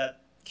guard in that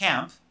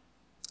camp.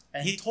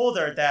 And he told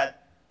her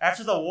that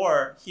after the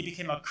war, he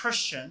became a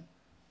Christian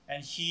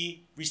and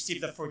he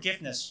received the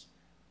forgiveness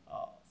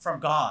from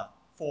God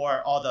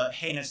for all the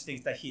heinous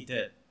things that he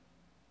did.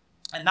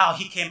 And now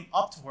he came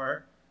up to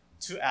her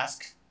to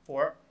ask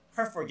for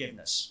her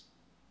forgiveness.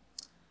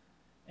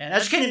 And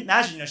as you can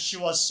imagine, she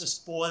was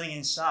just boiling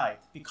inside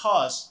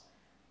because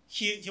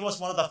he was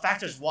one of the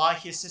factors why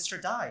his sister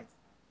died.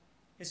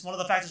 It's one of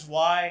the factors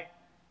why,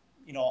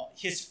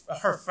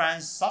 her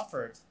friends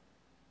suffered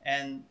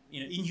and,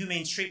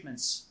 inhumane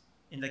treatments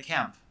in the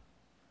camp.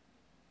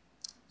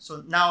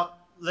 So now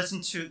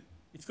listen to,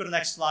 if you go to the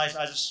next slide,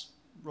 I just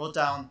wrote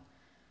down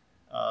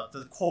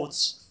the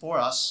quotes for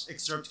us,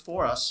 excerpt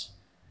for us,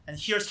 and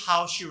here's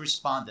how she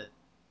responded.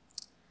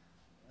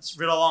 Let's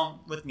read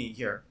along with me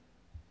here.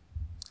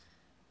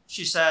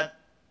 She said,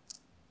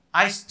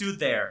 "I stood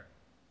there,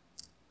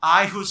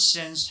 I whose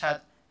sins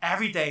had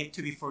every day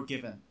to be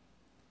forgiven,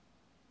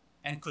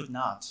 and could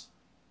not.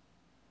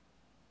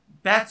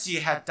 Betsy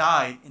had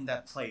died in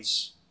that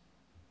place.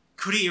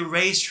 Could he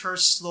erase her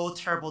slow,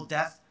 terrible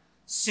death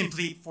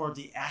simply for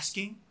the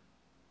asking?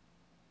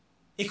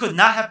 It could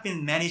not have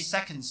been many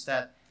seconds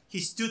that he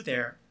stood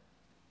there,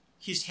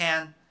 his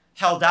hand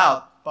held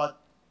out,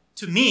 but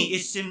to me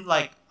it seemed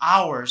like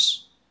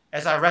hours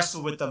as I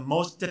wrestled with the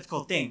most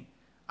difficult thing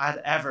I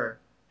had ever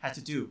had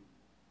to do.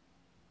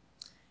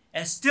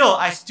 And still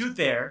I stood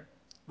there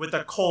with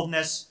the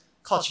coldness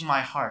clutching my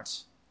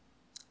heart.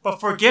 But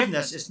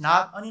forgiveness is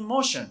not an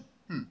emotion.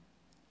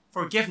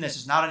 Forgiveness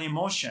is not an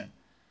emotion.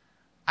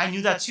 I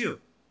knew that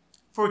too.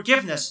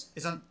 Forgiveness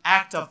is an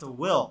act of the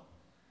will.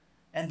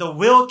 And the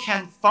will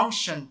can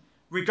function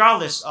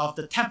regardless of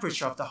the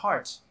temperature of the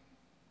heart."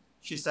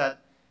 She said,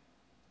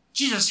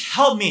 "Jesus,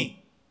 help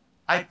me."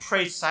 I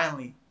prayed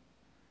silently.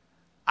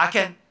 "I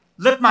can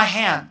lift my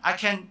hand. I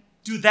can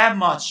do that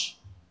much.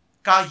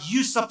 God,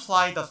 you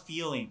supply the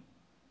feeling."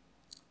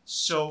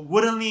 So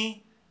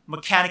woodenly,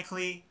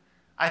 mechanically,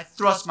 I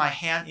thrust my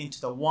hand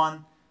into the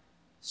one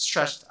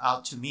stretched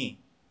out to me.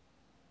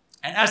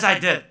 And as I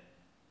did,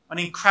 an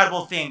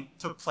incredible thing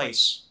took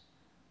place.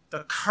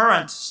 The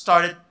current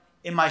started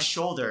in my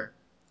shoulder,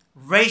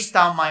 raced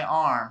down my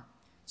arm,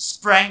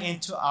 sprang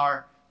into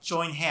our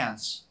joined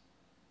hands.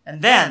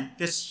 And then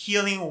this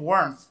healing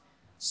warmth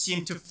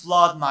seemed to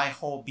flood my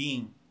whole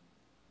being,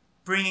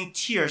 bringing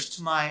tears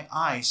to my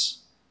eyes.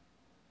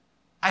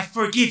 "I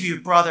forgive you,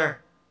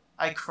 brother,"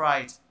 I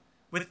cried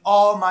with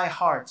all my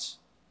heart.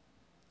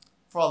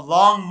 For a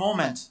long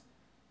moment,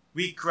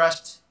 we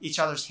grasped each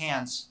other's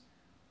hands,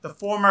 the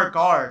former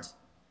guard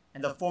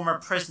and the former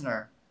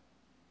prisoner.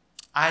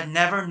 I had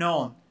never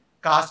known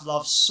God's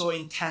love so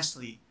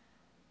intensely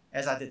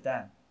as I did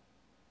then.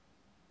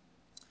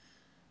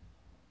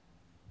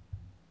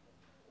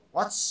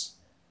 What's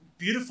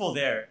beautiful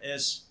there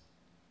is,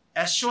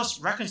 as she was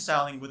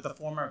reconciling with the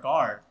former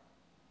guard,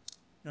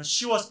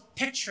 she was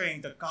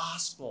picturing the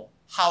gospel,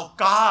 how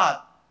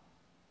God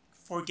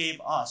forgave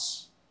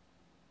us.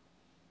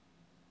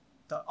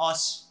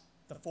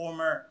 The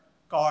former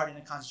guard in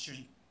the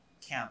concentration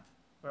camp.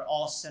 We're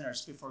all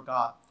sinners before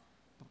God.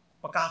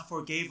 But God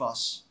forgave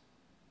us.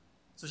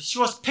 So she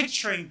was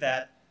picturing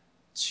that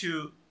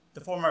to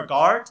the former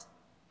guard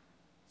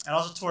and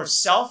also to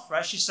herself,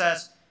 right? She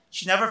says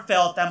she never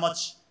felt that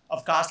much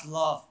of God's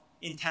love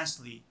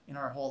intensely in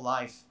her whole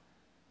life.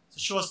 So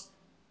she was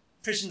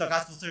preaching the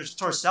gospel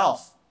to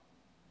herself.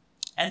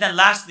 And then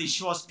lastly,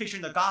 she was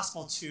picturing the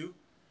gospel to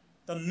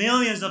the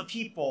millions of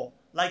people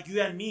like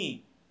you and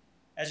me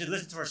as you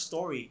listen to her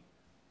story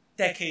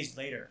decades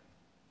later,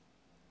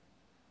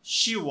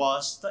 she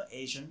was the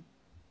agent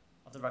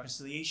of the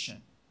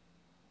reconciliation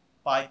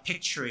by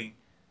picturing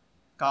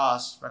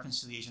God's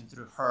reconciliation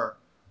through her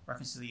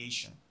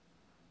reconciliation.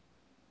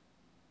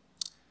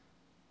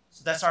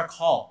 So that's our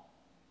call.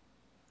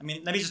 I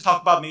mean, let me just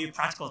talk about maybe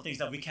practical things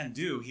that we can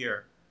do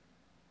here.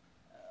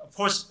 Of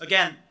course,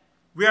 again,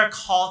 we are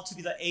called to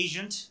be the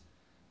agent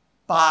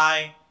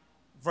by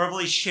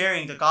verbally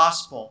sharing the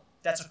gospel.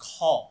 That's a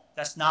call.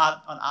 That's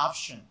not an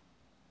option.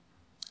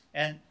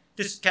 And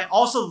this can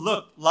also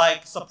look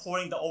like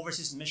supporting the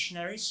overseas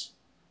missionaries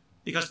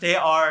because they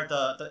are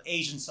the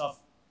agents of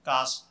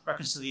God's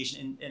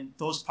reconciliation in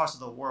those parts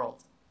of the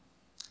world.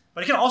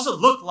 But it can also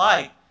look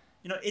like,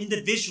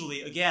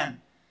 individually,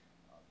 again,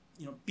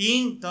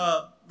 being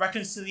the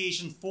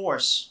reconciliation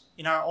force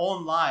in our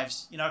own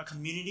lives, in our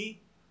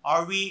community.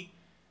 Are we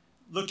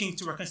looking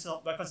to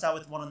reconcile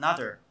with one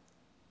another?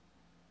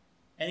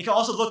 And it can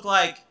also look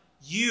like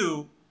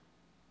you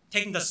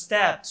taking the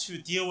step to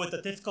deal with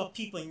the difficult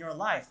people in your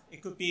life.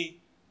 It could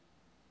be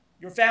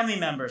your family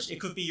members. It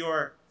could be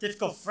your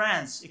difficult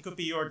friends. It could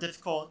be your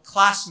difficult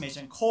classmates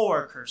and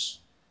co-workers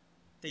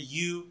that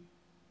you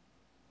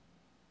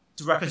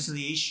do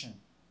reconciliation,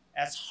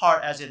 as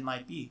hard as it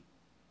might be.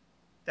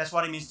 That's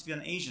what it means to be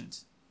an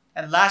agent.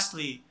 And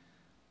lastly,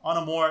 on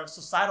a more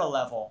societal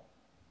level,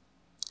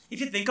 if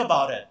you think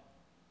about it,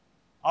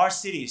 our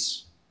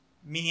cities,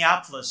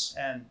 Minneapolis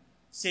and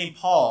St.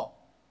 Paul,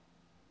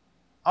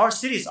 our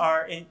cities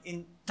are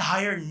in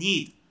dire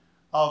need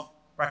of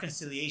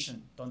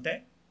reconciliation, don't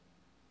they?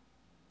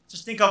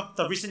 Just think of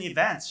the recent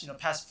events,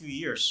 past few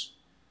years.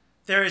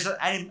 There is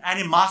an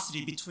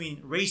animosity between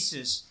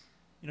races,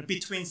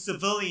 between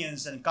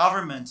civilians and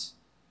government,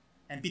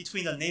 and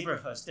between the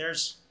neighborhoods.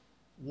 There's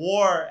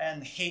war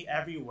and hate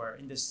everywhere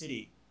in the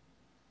city.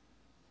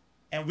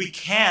 And we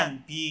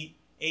can be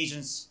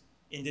agents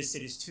in these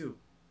cities too.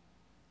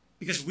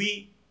 Because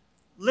we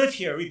live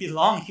here, we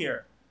belong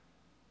here.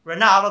 We're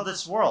not out of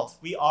this world.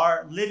 We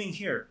are living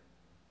here.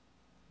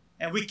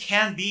 And we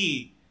can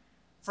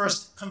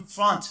first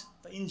confront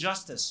the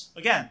injustice.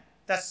 Again,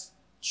 that's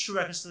true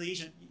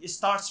reconciliation. It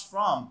starts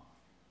from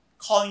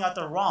calling out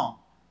the wrong.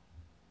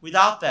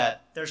 Without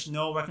that, there's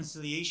no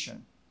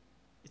reconciliation.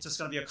 It's just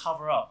going to be a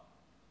cover-up.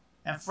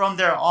 And from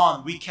there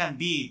on, we can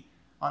be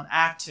an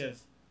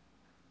active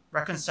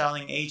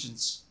reconciling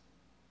agents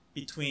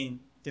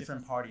between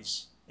different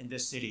parties in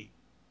this city.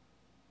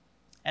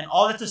 And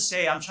all that to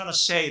say, I'm trying to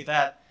say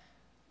that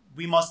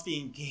we must be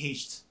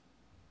engaged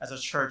as a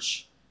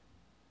church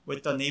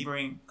with the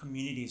neighboring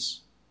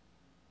communities.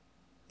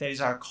 That is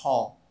our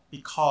call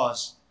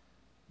because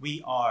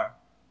we are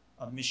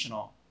a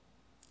missional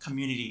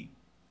community.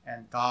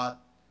 And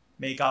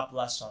may God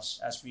bless us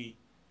as we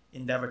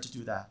endeavor to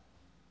do that.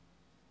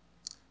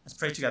 Let's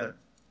pray together.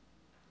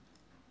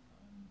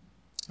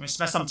 We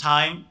spend some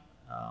time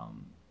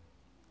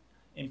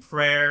in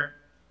prayer.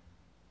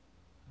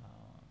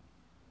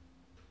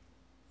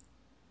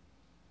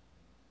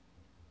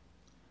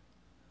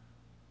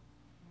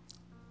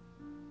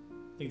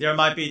 I think there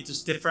might be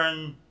just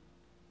different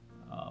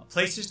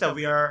places that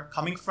we are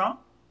coming from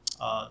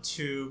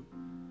to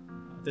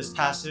this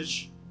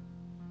passage.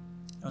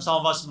 Some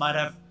of us might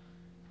have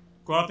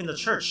grown up in the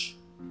church,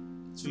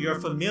 so you're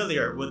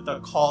familiar with the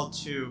call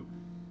to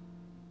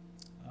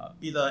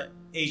be the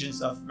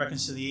agents of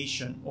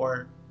reconciliation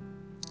or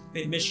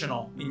be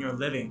missional in your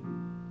living.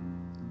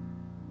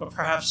 But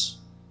perhaps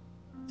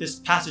this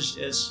passage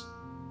is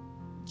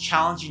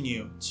challenging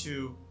you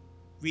to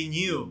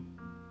renew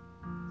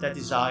that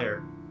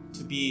desire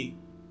to be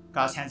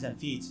God's hands and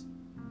feet.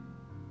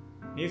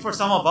 Maybe for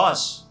some of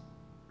us,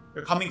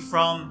 you're coming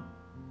from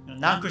a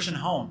non-Christian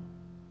home,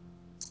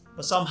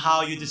 but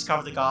somehow you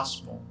discover the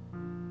gospel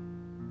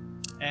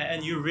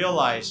and you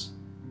realize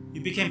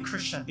you became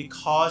Christian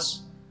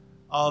because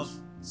of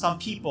some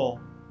people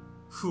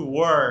who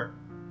were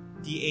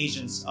the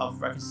agents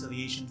of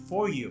reconciliation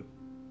for you.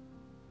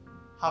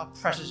 How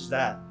precious is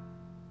that?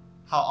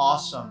 How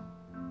awesome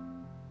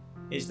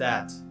is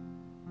that?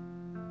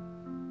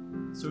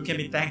 So we can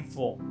be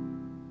thankful.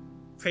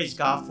 Praise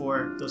God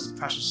for those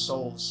precious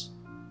souls,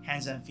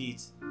 hands and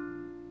feet.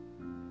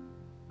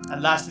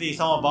 And lastly,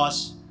 some of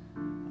us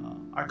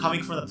are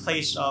coming from the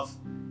place of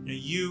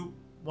you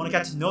want to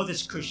get to know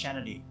this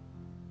Christianity.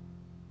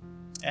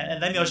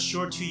 And let me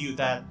assure to you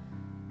that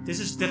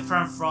this is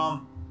different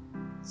from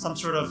some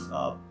sort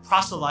of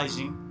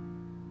proselytizing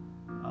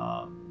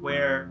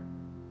where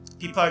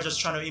people are just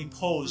trying to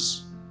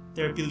impose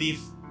their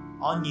belief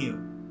on you.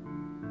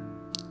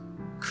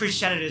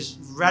 Christianity is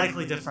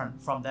radically different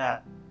from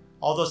that.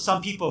 Although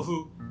some people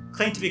who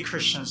claim to be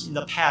Christians in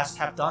the past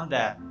have done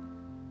that,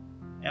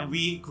 and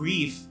we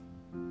grieve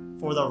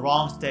for the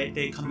wrongs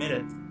they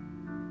committed.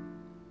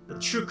 The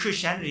true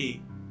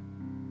Christianity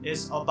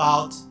is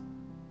about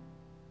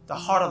the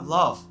heart of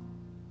love.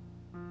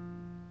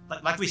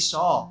 Like we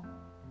saw,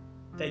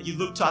 that you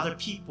look to other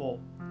people,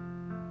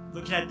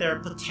 looking at their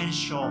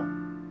potential,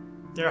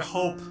 their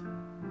hope,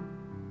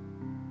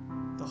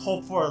 the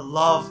hope for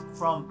love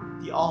from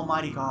the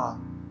Almighty God.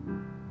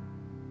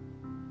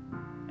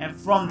 And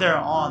from there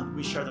on,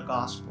 we share the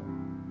gospel.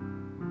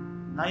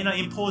 Not in an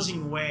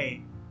imposing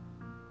way,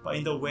 but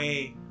in the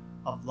way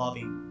of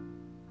loving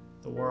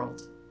the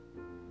world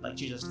like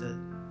Jesus did.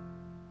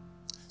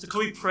 So could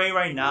we pray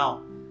right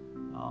now,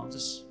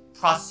 just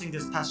processing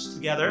this passage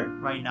together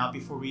right now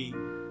before we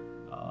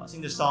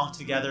sing the song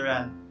together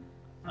and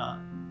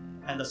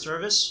end the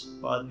service.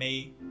 But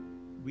may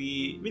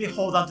we really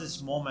hold on to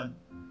this moment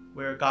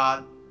where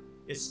God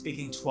is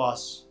speaking to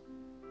us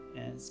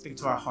and speaking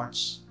to our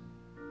hearts.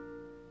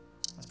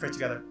 Let's pray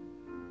together.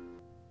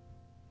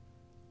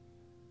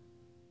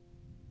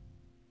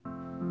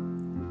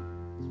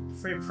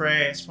 Before you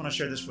pray, I just want to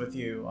share this with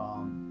you.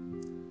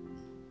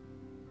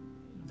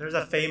 There's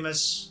a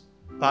famous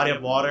body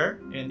of water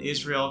in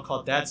Israel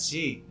called Dead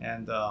Sea,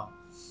 and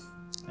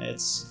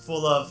it's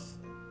full of,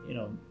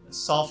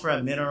 sulfur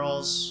and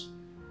minerals,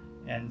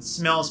 and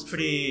smells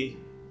pretty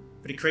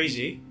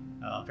crazy,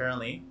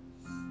 apparently.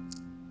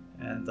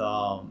 And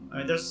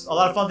there's a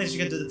lot of fun things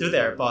you can do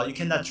there, but you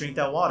cannot drink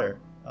that water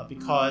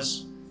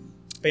because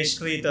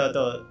basically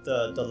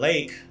the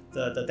lake,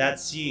 the Dead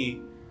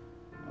Sea,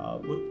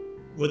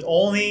 would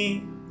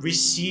only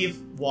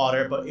receive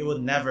water, but it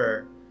would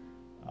never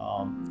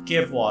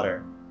give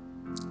water,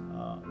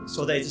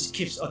 so that it just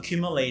keeps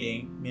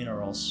accumulating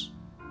minerals.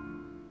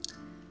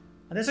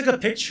 And that's a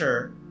good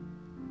picture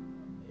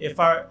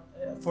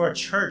for a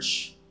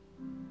church,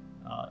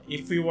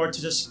 if we were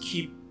to just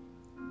keep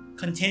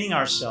containing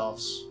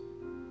ourselves,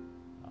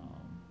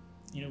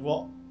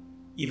 we'll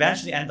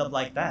eventually end up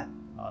like that,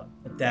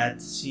 a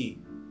Dead Sea.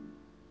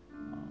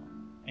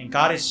 And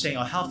God is saying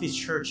a healthy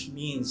church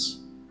means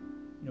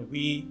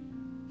we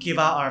give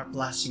out our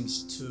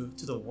blessings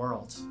to the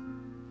world.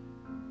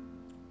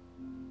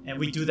 And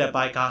we do that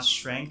by God's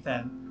strength.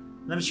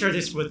 And let me share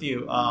this with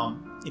you.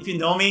 If you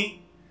know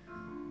me,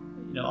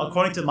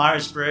 according to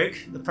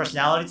Myers-Briggs, the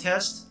personality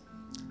test,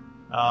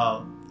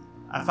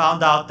 I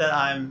found out that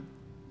I'm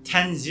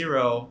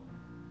 10-0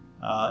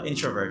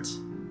 introvert.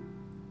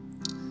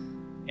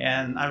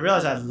 And I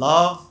realized I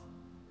love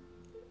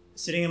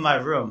sitting in my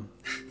room.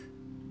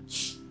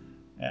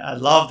 I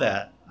love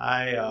that.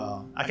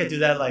 I could do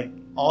that like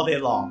all day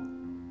long.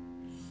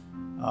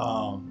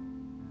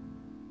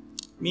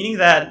 Meaning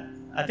that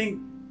I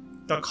think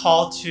the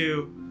call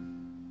to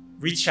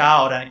reach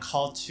out and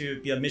call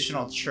to be a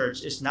missional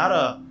church is not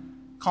a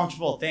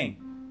comfortable thing.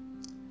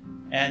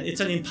 And it's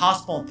an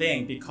impossible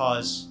thing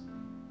because,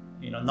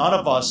 none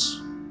of us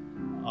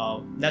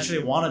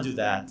naturally want to do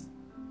that.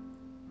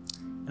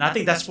 And I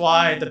think that's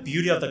why the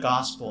beauty of the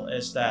gospel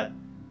is that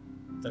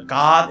the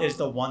God is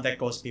the one that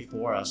goes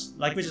before us.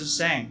 Like we just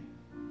sang,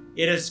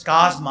 it is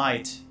God's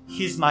might,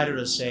 His might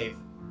to save.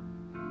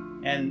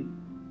 And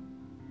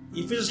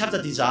if we just have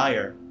the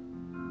desire,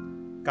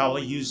 God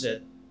will use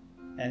it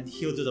and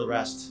He'll do the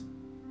rest.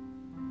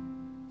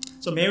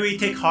 So may we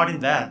take heart in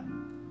that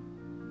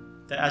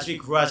as we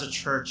grow as a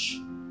church,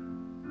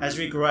 as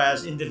we grow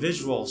as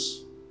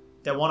individuals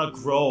that want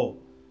to grow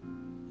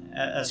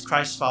as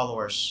Christ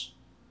followers,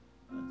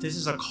 this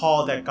is a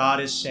call that God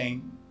is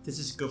saying, this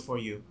is good for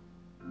you.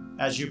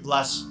 As you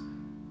bless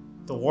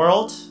the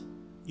world,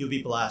 you'll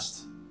be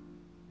blessed.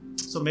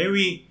 So may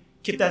we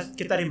keep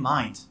that in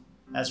mind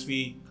as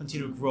we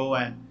continue to grow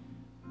and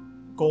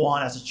go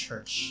on as a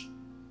church.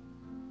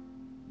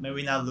 May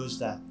we not lose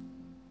that.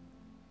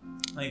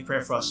 Let me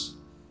pray for us.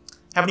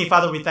 Heavenly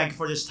Father, we thank you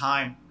for this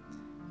time.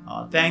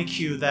 Thank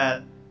you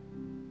that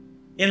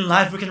in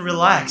life we can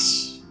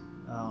relax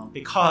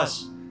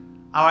because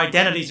our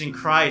identity is in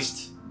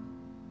Christ.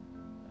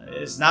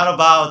 It's not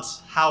about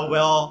how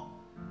well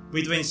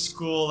we do in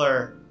school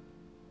or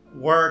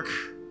work,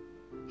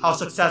 how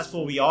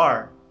successful we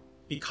are,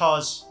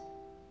 because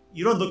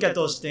you don't look at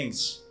those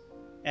things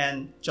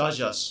and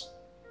judge us.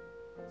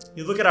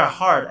 You look at our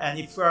heart, and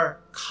if we're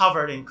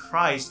covered in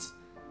Christ,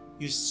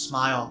 you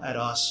smile at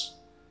us.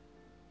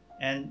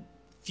 And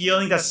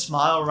feeling that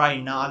smile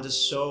right now, I'm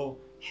just so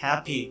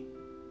happy.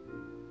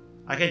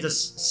 I can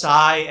just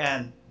sigh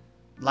and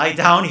lie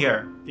down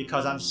here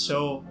because I'm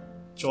so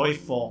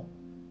joyful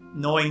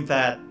knowing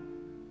that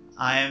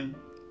I am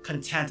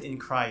content in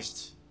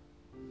Christ.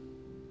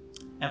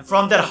 And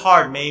from that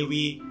heart, may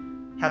we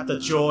have the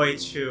joy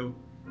to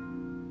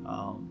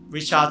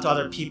reach out to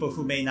other people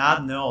who may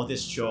not know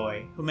this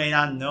joy, who may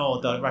not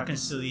know the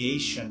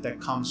reconciliation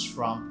that comes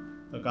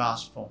from the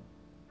gospel.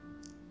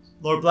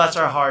 Lord, bless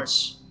our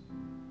hearts.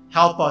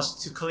 Help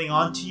us to cling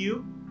on to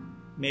you.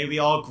 May we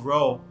all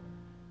grow.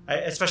 I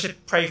especially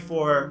pray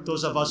for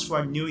those of us who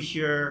are new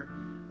here,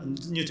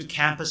 new to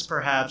campus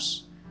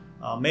perhaps.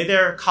 May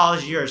their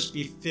college years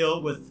be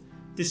filled with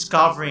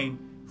discovering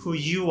who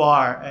you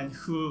are and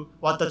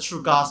what the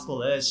true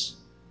gospel is,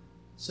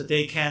 so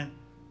they can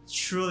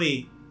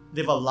truly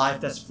live a life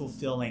that's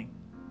fulfilling.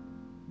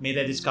 May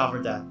they discover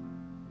that.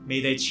 May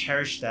they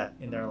cherish that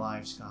in their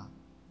lives, God.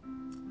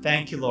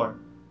 Thank you, Lord,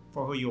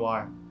 for who you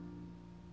are.